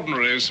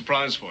extraordinary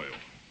surprise for you.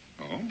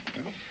 Oh,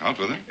 well, out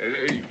with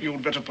it.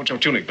 You'd better put your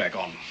tunic back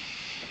on.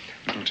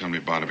 Don't tell me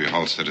Barnaby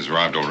Halstead has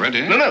arrived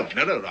already. No.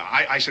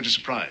 I said a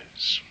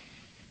surprise.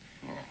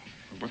 Oh,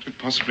 what could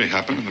possibly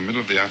happen in the middle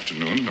of the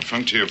afternoon in a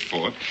frontier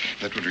fort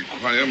that would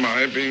require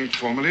my being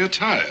formally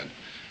attired?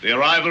 The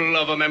arrival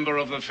of a member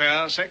of the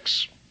fair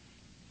sex.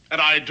 And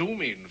I do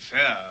mean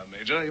fair,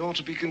 Major. You ought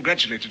to be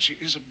congratulated. She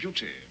is a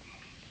beauty.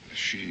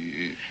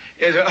 She...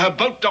 Yes, her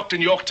boat docked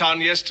in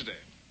Yorktown yesterday.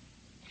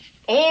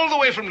 All the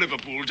way from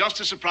Liverpool, just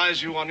to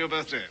surprise you on your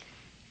birthday.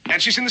 And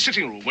she's in the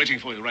sitting room waiting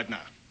for you right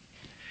now.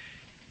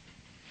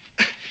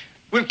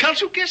 Well,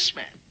 can't you guess,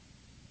 man?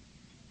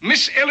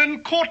 Miss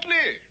Ellen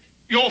Courtney,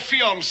 your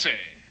fiancée.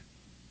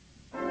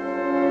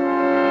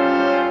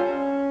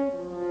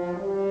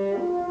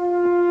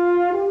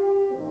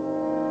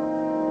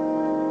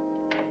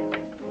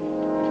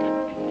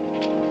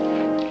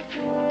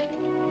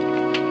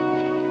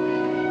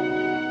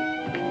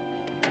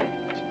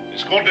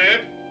 Miss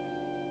Courtney?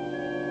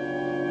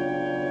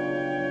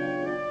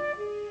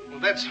 Well,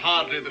 that's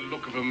hardly the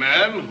look of a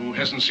man who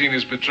hasn't seen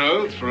his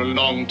betrothed for a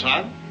long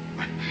time.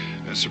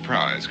 A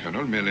surprise,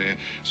 Colonel. Merely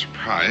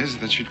surprised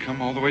that she'd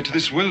come all the way to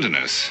this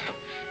wilderness.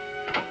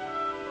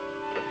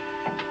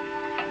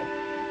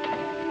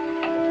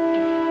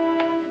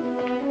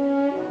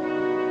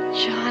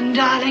 John,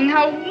 darling,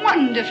 how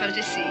wonderful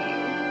to see you.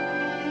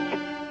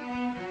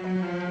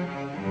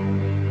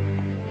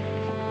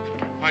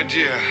 My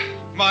dear,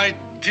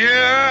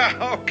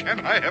 how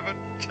can I ever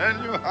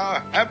tell you how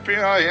happy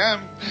I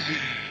am?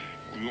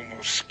 You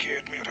almost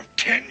scared me out of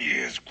 10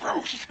 years'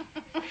 growth.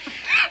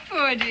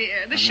 Poor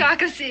dear. The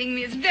shock of seeing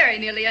me is very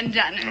nearly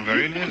undone her.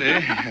 Very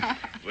nearly.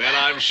 Well,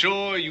 I'm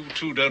sure you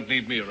two don't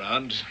need me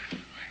around.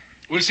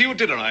 We'll see you at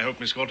dinner, I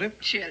hope, Miss Courtney.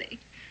 Surely.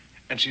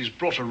 And she's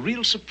brought a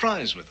real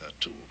surprise with her,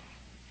 too.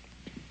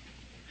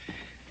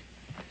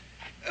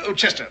 Oh,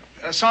 Chester,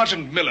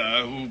 Sergeant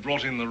Miller, who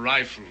brought in the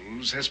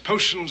rifles, has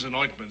potions and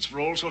ointments for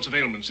all sorts of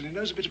ailments, and he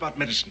knows a bit about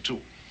medicine, too.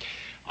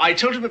 I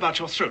told him about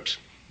your throat.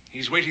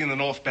 He's waiting in the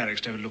North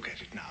Barracks to have a look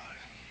at it now.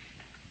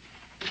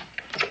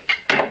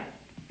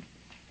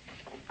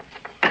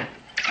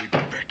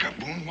 Rebecca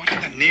Boone, what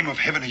in the name of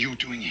heaven are you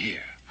doing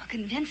here? Well,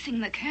 convincing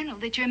the colonel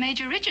that you're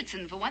Major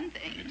Richardson, for one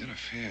thing. You did a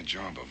fair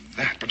job of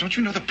that, but don't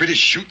you know the British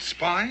shoot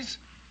spies?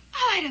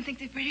 Oh, I don't think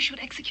the British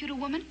would execute a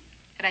woman.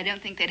 But I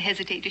don't think they'd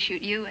hesitate to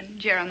shoot you and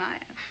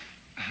Jeremiah.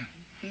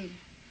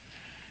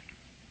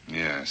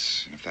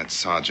 Yes, and if that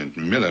Sergeant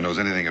Miller knows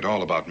anything at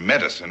all about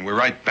medicine, we're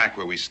right back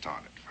where we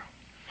started.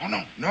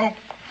 Oh, no.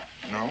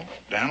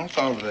 Dan will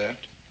solve that.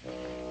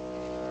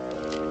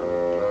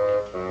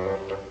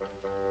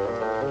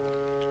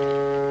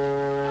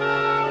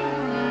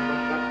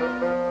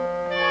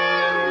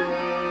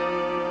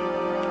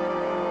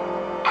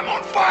 I'm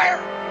on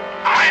fire.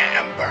 I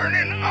am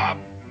burning up.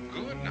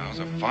 Good. Now's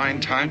a fine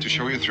time to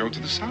show your throat to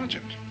the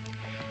sergeant.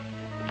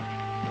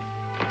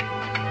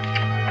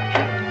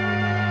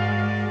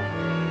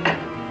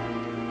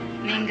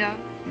 Mingo,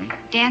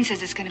 Dan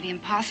says it's going to be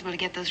impossible to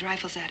get those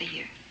rifles out of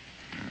here.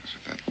 Yes,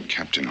 with that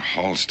Captain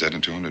Halstead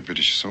and 200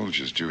 British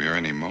soldiers due here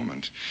any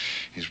moment,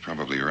 he's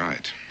probably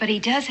right. But he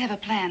does have a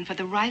plan for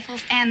the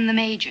rifles and the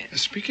major.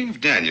 Speaking of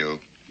Daniel...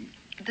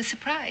 The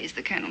surprise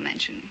the colonel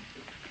mentioned.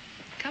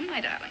 Come, my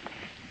darling.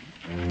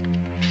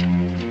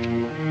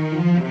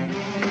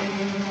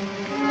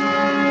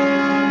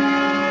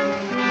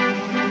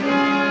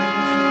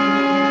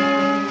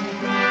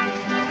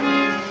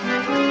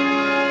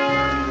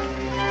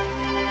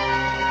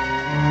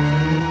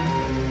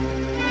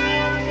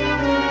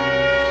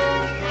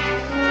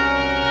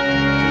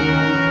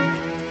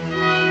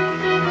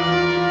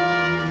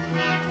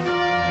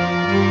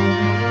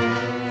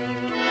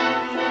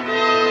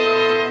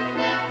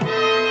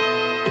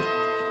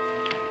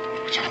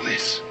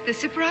 The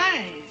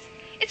surprise.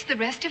 It's the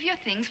rest of your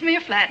things from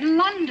your flat in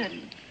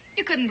London.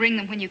 You couldn't bring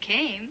them when you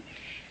came.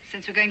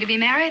 Since we're going to be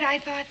married, I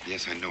thought...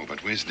 Yes, I know,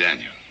 but where's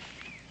Daniel?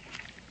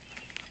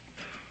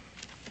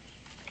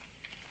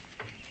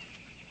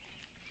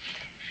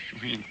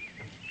 You mean...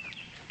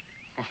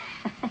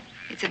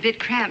 It's a bit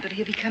cramped, but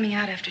he'll be coming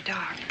out after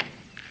dark.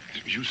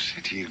 You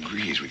said he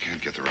agrees we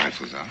can't get the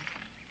rifles out.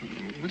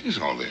 What is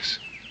all this?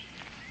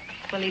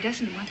 Well, he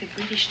doesn't want the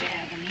British to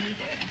have them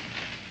either.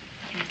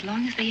 And as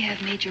long as they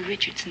have Major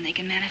Richardson, they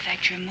can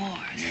manufacture more.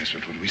 Yes,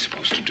 but what are we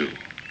supposed to do?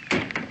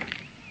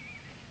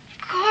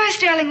 Of course,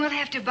 darling, we'll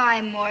have to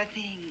buy more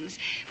things.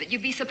 But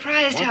you'd be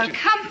surprised how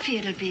comfy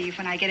it'll be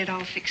when I get it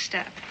all fixed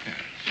up. Yes.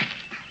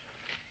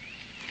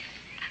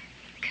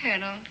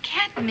 Colonel,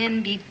 can't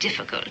men be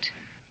difficult?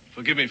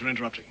 Forgive me for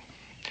interrupting.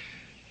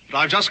 But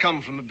I've just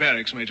come from the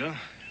barracks, Major,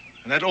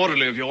 and that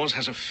orderly of yours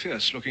has a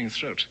fierce-looking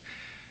throat.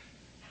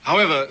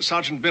 However,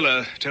 Sergeant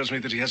Biller tells me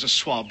that he has a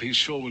swab he's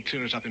sure will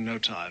clear it up in no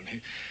time.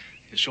 He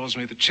assures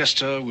me that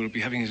Chester will be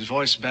having his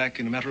voice back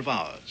in a matter of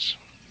hours.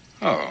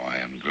 Oh, I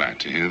am glad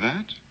to hear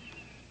that.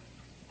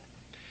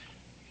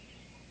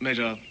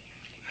 Major,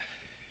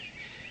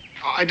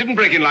 I didn't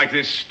break in like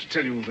this to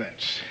tell you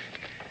that.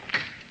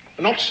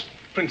 Not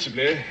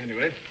principally,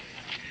 anyway.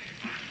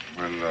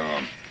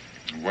 Well,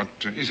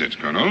 what is it,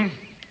 Colonel?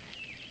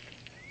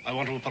 I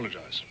want to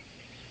apologize.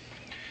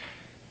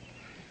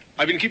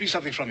 I've been keeping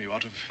something from you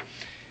out of,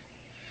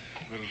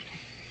 well,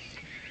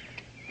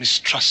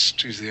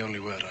 mistrust is the only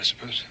word, I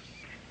suppose.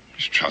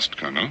 Mistrust,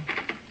 Colonel?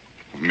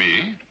 Of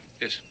me?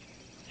 Yes.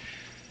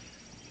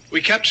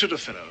 We captured a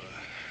fellow,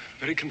 a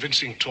very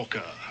convincing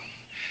talker.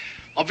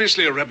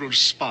 Obviously a rebel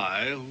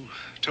spy who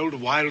told a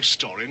wild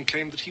story and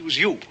claimed that he was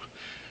you.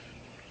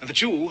 And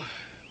that you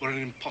were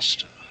an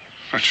impostor.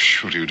 But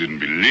surely you didn't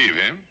believe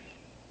him?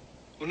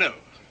 Well, no.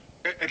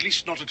 At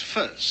least not at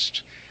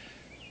first.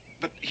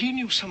 But he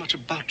knew so much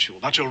about you,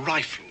 about your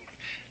rifle.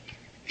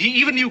 He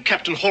even knew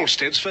Captain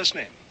Halstead's first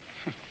name.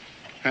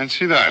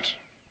 Fancy that.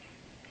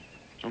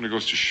 It only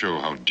goes to show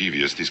how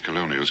devious these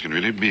colonials can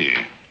really be.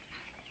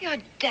 The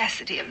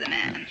audacity of the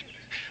man.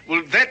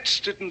 Well, that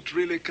didn't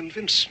really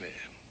convince me.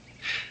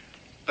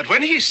 But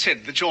when he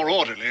said that your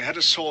orderly had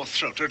a sore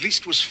throat, or at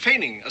least was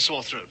feigning a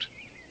sore throat,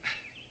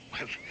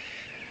 well...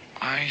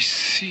 I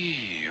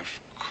see, of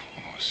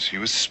course. He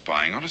was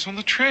spying on us on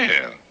the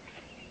trail.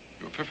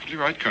 You're perfectly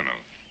right, Colonel.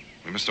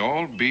 We must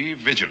all be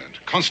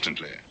vigilant,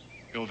 constantly.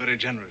 You're very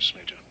generous,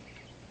 Major.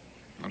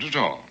 Not at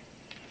all.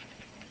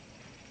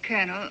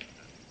 Colonel,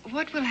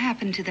 what will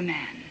happen to the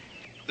man?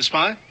 The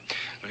spy?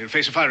 Well, he'll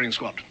face a firing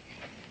squad.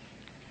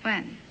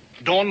 When?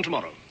 Dawn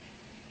tomorrow.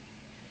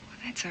 Well,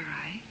 that's all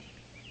right.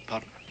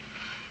 Pardon?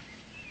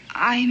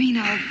 I mean,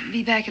 I'll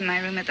be back in my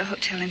room at the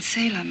hotel in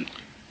Salem.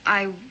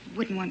 I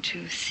wouldn't want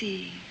to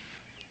see.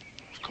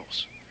 Of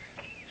course.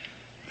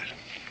 Well,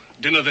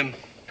 dinner, then? Of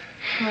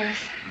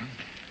course.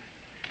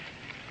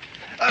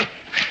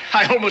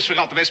 I almost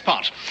forgot the best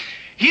part.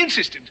 He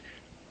insisted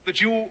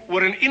that you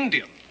were an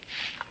Indian.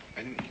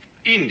 An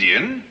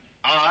Indian?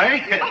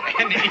 I?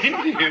 An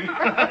Indian?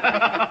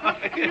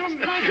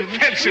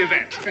 Fancy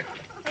that.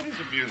 That is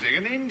amusing.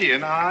 An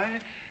Indian,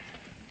 I?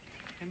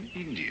 An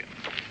Indian.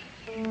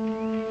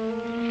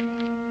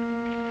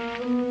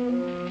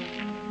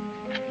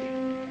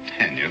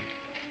 Daniel,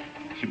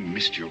 you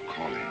missed your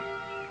calling.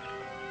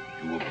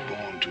 You were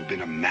born to have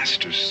been a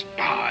master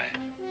spy.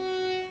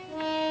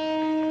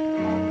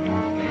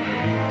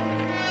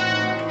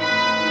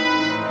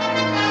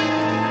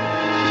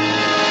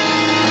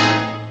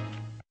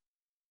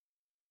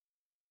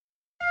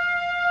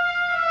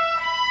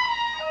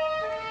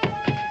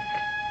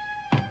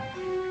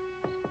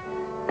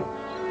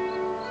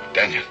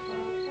 Daniel,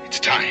 it's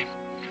time.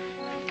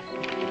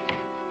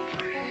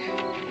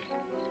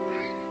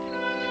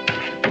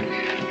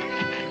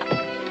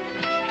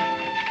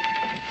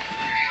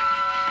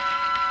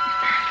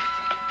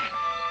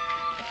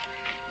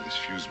 Will this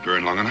fuse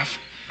burn long enough?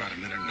 About a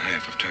minute and a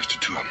half. I've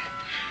tested two of them.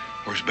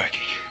 Where's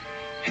Becky?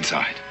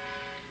 Inside.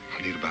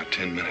 I'll need about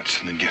 10 minutes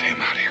and then get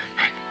him out of here.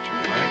 Right.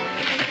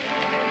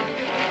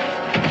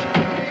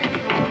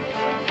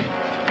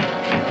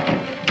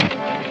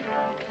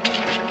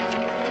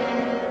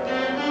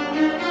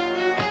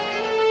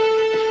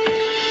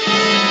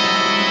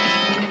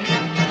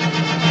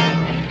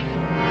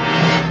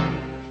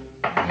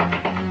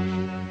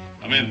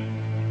 Come in.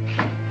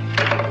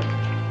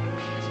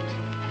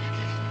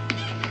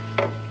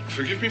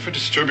 Forgive me for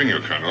disturbing you,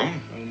 Colonel.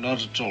 Oh,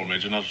 not at all,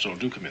 Major, not at all.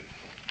 Do come in.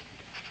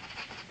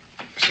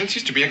 Since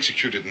he's to be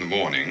executed in the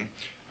morning,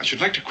 I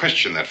should like to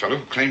question that fellow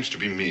who claims to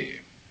be me.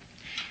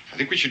 I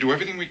think we should do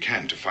everything we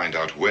can to find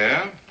out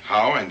where,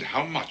 how, and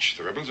how much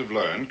the rebels have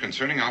learned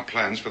concerning our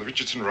plans for the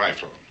Richardson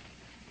rifle.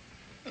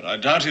 Well, I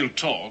doubt he'll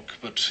talk,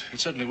 but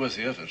it's certainly worth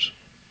the effort.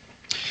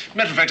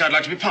 Matter of fact, I'd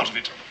like to be part of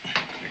it.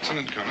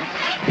 Excellent, Colonel.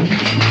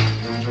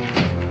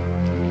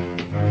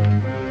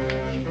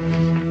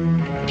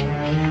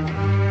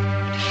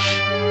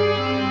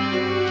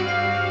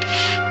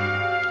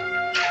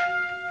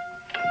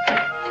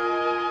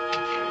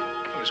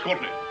 Miss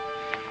Courtney,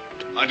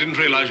 I didn't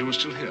realize you were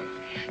still here.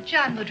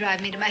 John will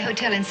drive me to my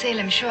hotel in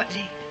Salem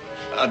shortly.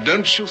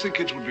 Don't you think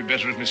it would be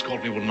better if Miss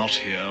Courtney were not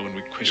here when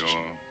we question...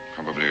 You're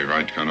probably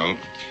right, Colonel.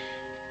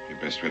 You'd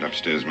best wait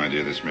upstairs, my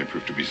dear. This may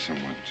prove to be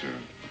somewhat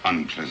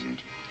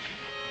unpleasant.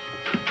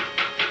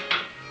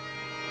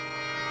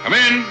 Come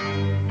in.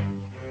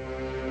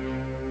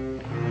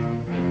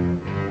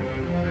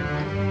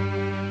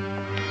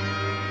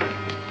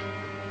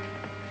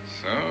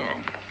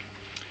 So,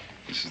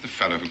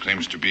 fellow who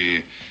claims to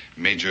be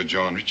Major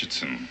John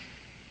Richardson.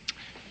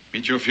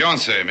 Meet your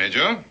fiancée,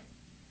 Major.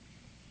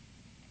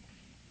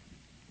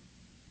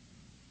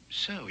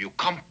 So, you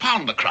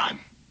compound the crime.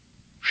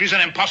 She's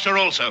an impostor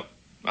also.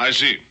 I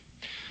see.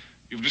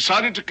 You've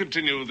decided to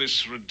continue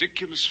this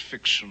ridiculous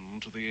fiction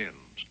to the end.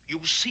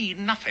 You see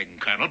nothing,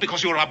 Colonel,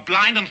 because you're a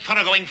blind and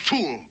thoroughgoing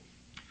fool,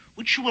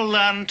 which you will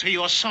learn to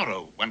your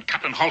sorrow when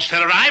Captain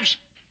Halstead arrives.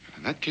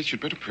 In that case,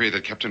 you'd better pray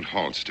that Captain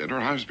Halstead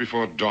arrives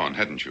before dawn,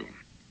 hadn't you?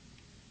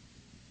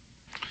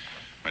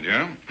 My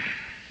dear.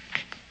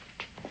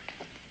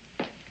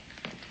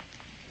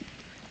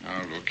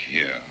 Now, look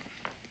here.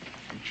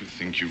 Don't you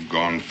think you've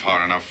gone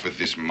far enough with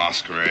this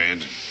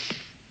masquerade?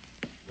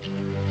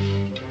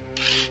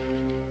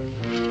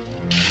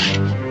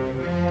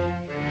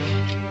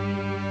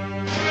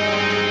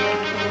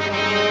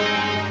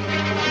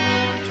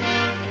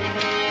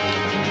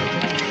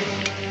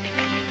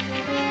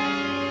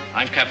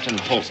 I'm Captain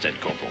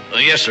Halstead, Corporal.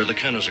 Yes, sir. The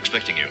Colonel's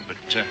expecting you. But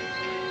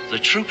the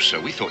troops, sir,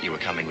 we thought you were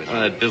coming with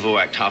them.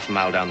 Bivouacked half a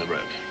mile down the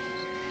road.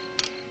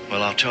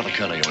 Well, I'll tell the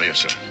Colonel you're here,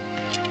 sir.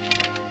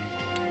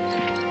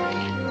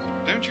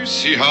 Don't you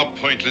see how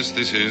pointless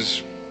this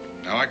is?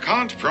 Now, I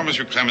can't promise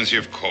you clemency,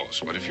 of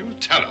course, but if you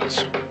tell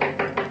us...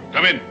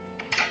 Come in.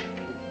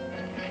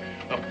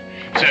 Oh,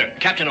 sir,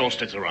 Captain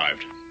Halstead's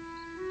arrived.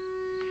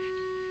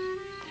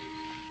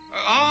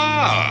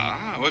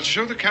 Well,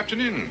 show the captain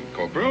in,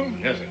 Corporal.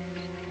 Yes, sir.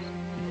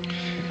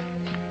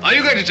 Are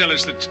you going to tell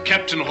us that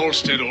Captain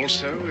Halstead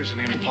also is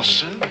an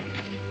impostor?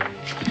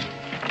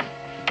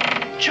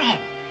 John,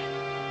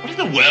 what in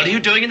the world are you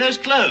doing in those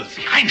clothes?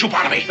 Behind you,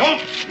 Barnaby. Don't!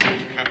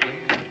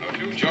 Captain, now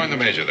do join the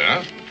Major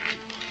there.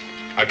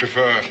 I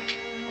prefer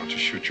not to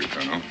shoot you,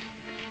 Colonel.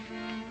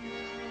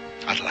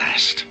 At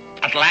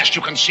last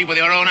you can see with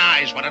your own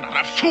eyes what an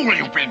utter fool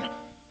you've been.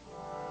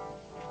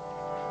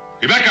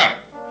 Rebecca!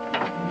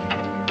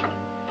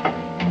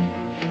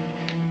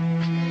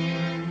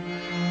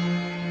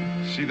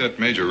 See that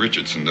Major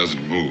Richardson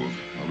doesn't move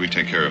while we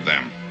take care of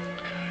them.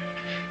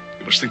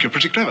 You must think you're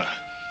pretty clever.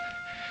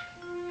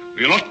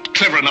 You're not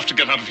clever enough to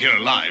get out of here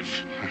alive.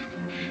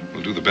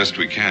 We'll do the best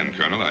we can,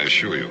 Colonel, I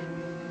assure you.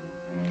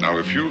 Now,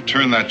 if you'll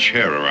turn that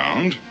chair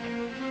around...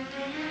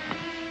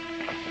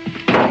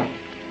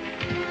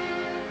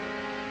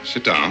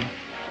 Sit down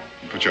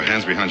and put your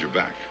hands behind your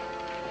back.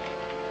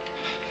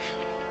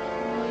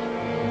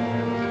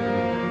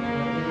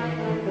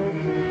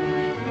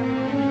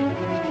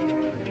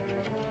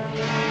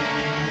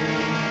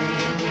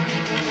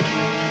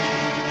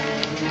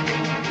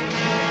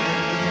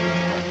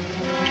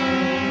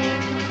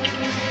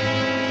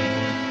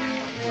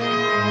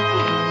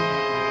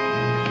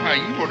 Why,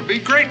 you ought to be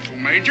grateful,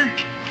 Major.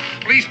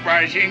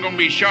 Leastwise, you ain't gonna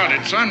be shot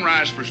at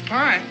sunrise for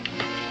spying.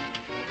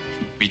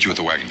 Meet you at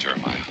the wagon,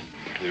 Jeremiah.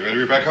 You ready,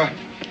 Rebecca?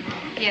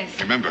 Yes.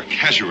 Remember,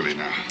 casually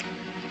now.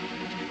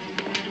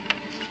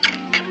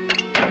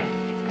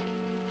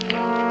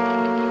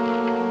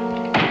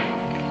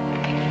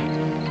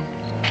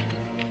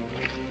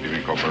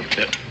 Evening, Corporal.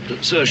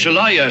 Sir, shall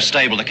I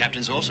stable the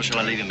captain's horse, or shall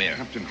I leave him here?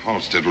 Captain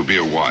Halstead will be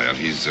a while.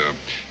 He's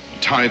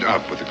tied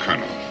up with the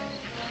colonel.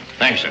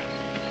 Thanks, sir.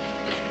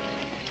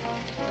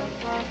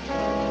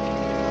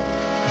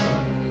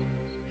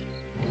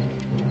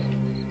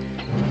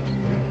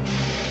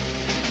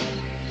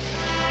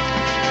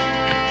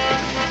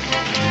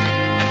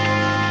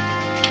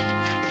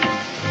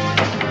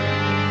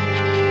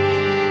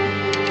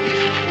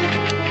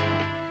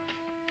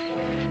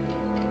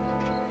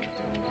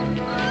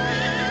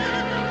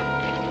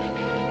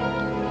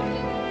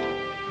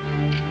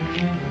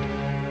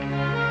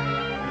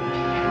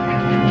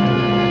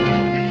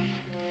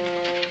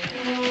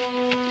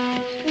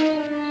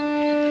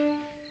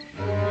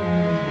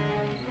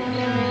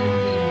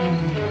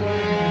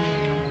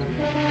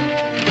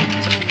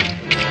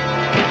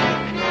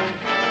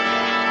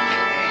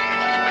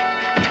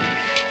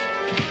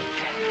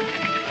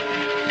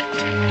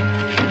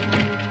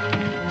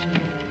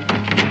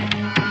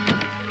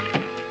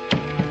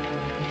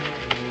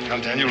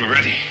 Daniel, we're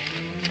ready.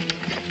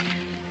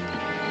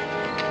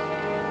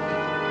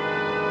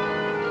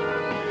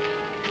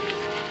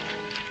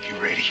 You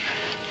ready?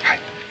 Right.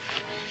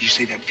 You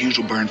say that fuse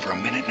will burn for a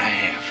minute and a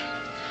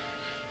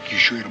half. You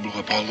sure it'll blow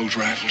up all those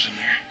rifles in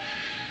there?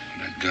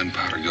 When that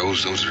gunpowder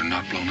goes, those that are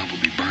not blown up will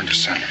be burned to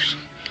cinders.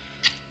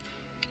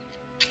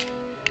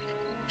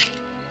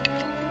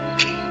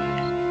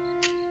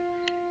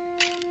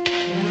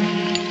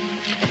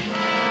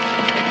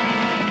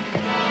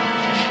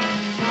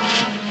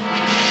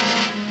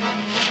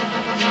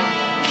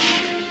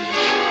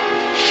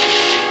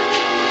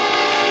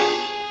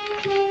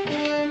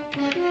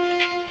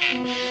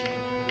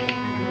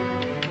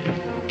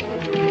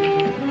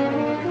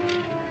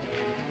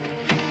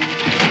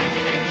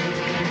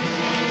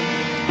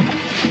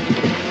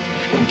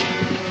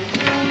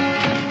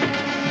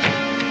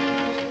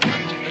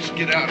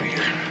 Get out of here.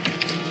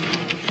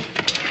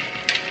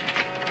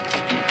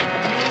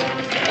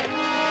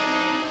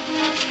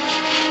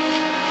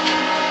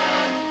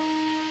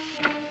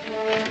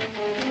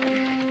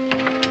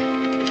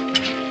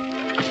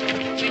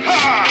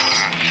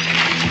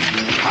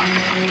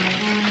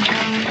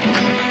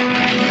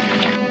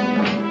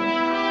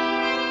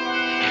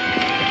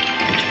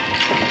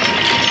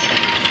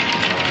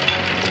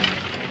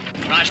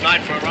 Nice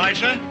night for a ride,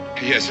 sir.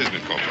 Yes, isn't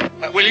it,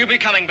 Corporal? Will you be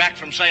coming back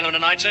from Salem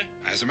tonight, sir?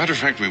 As a matter of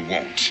fact, we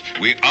won't.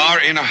 We are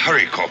in a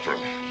hurry,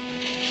 Corporal.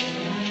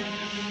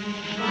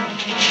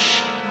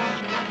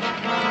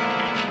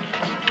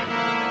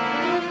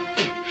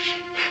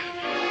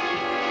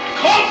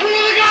 Corporal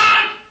of the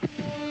Guard!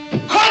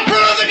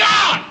 Corporal of the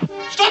Guard!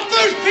 Stop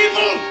those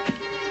people!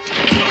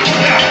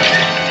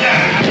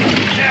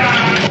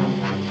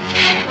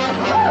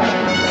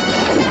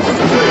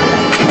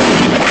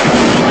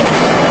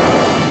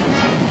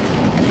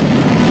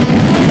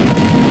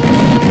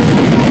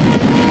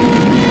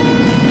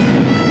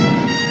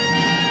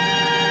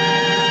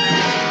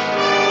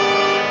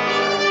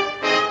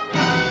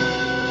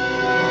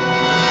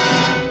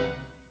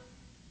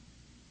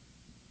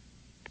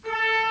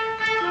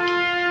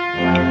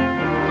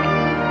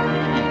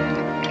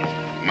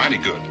 Mighty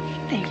good.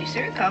 Thank you,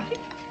 sir. Coffee?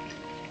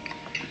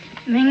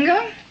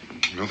 Mingo?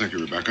 No, thank you,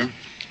 Rebecca.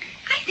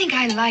 I think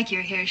I like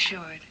your hair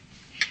short.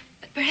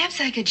 But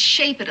perhaps I could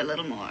shape it a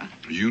little more.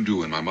 You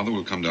do, and my mother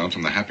will come down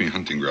from the happy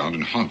hunting ground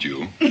and haunt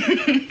you.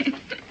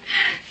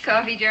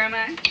 Coffee,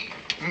 Jeremiah?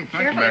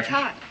 Careful, it's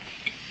hot.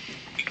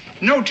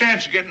 No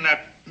chance of getting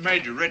that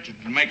Major Richard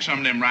to make some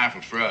of them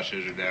rifles for us,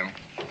 is there, Daniel?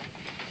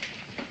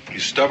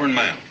 He's a stubborn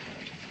man.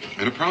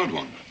 And a proud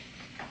one.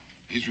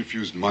 He's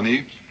refused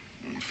money,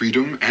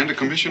 freedom, and a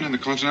commission in the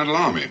Continental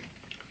Army.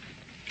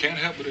 Can't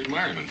help but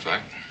admire him, in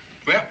fact.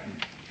 Well,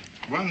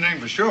 one thing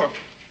for sure,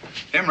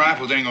 them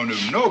rifles ain't gonna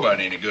do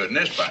nobody any good in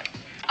this fight.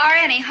 Or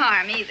any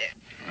harm, either.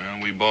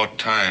 Well, we bought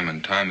time,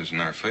 and time is in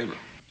our favor.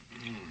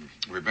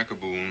 Rebecca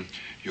Boone,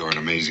 you're an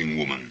amazing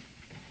woman.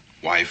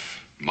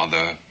 Wife,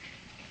 mother,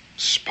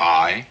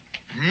 spy.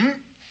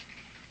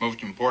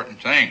 Most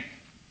important thing,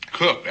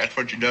 cook. That's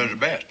what she does the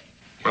best.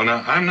 Well,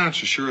 now, I'm not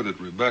so sure that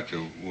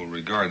Rebecca will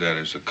regard that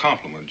as a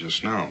compliment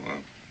just now,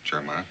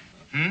 Jeremiah.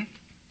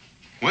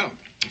 Well,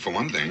 for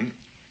one thing,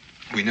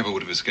 we never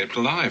would have escaped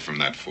alive from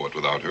that fort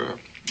without her.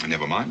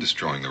 Never mind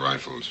destroying the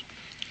rifles.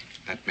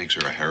 That makes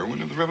her a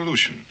heroine of the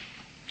Revolution.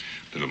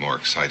 A little more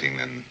exciting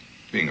than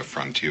being a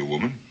frontier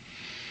woman.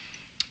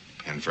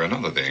 And for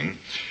another thing,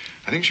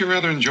 I think she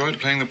rather enjoyed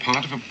playing the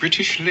part of a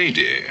British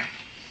lady.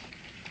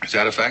 Is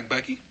that a fact,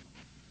 Becky?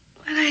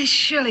 Well, I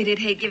surely did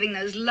hate giving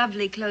those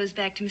lovely clothes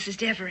back to Mrs.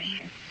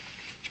 Devery.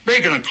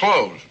 Speaking of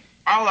clothes,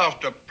 I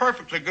lost a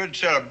perfectly good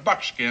set of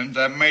buckskins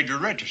at Major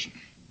Richardson.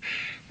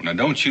 Well,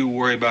 now, don't you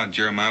worry about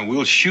Jeremiah.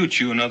 We'll shoot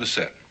you another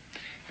set.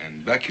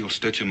 And Becky will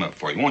stitch them up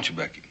for you, won't you,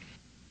 Becky?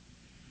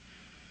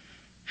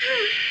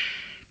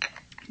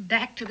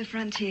 Back to the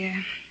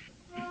frontier.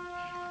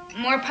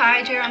 More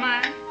pie,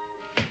 Jeremiah?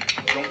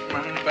 Don't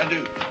mind if I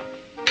do.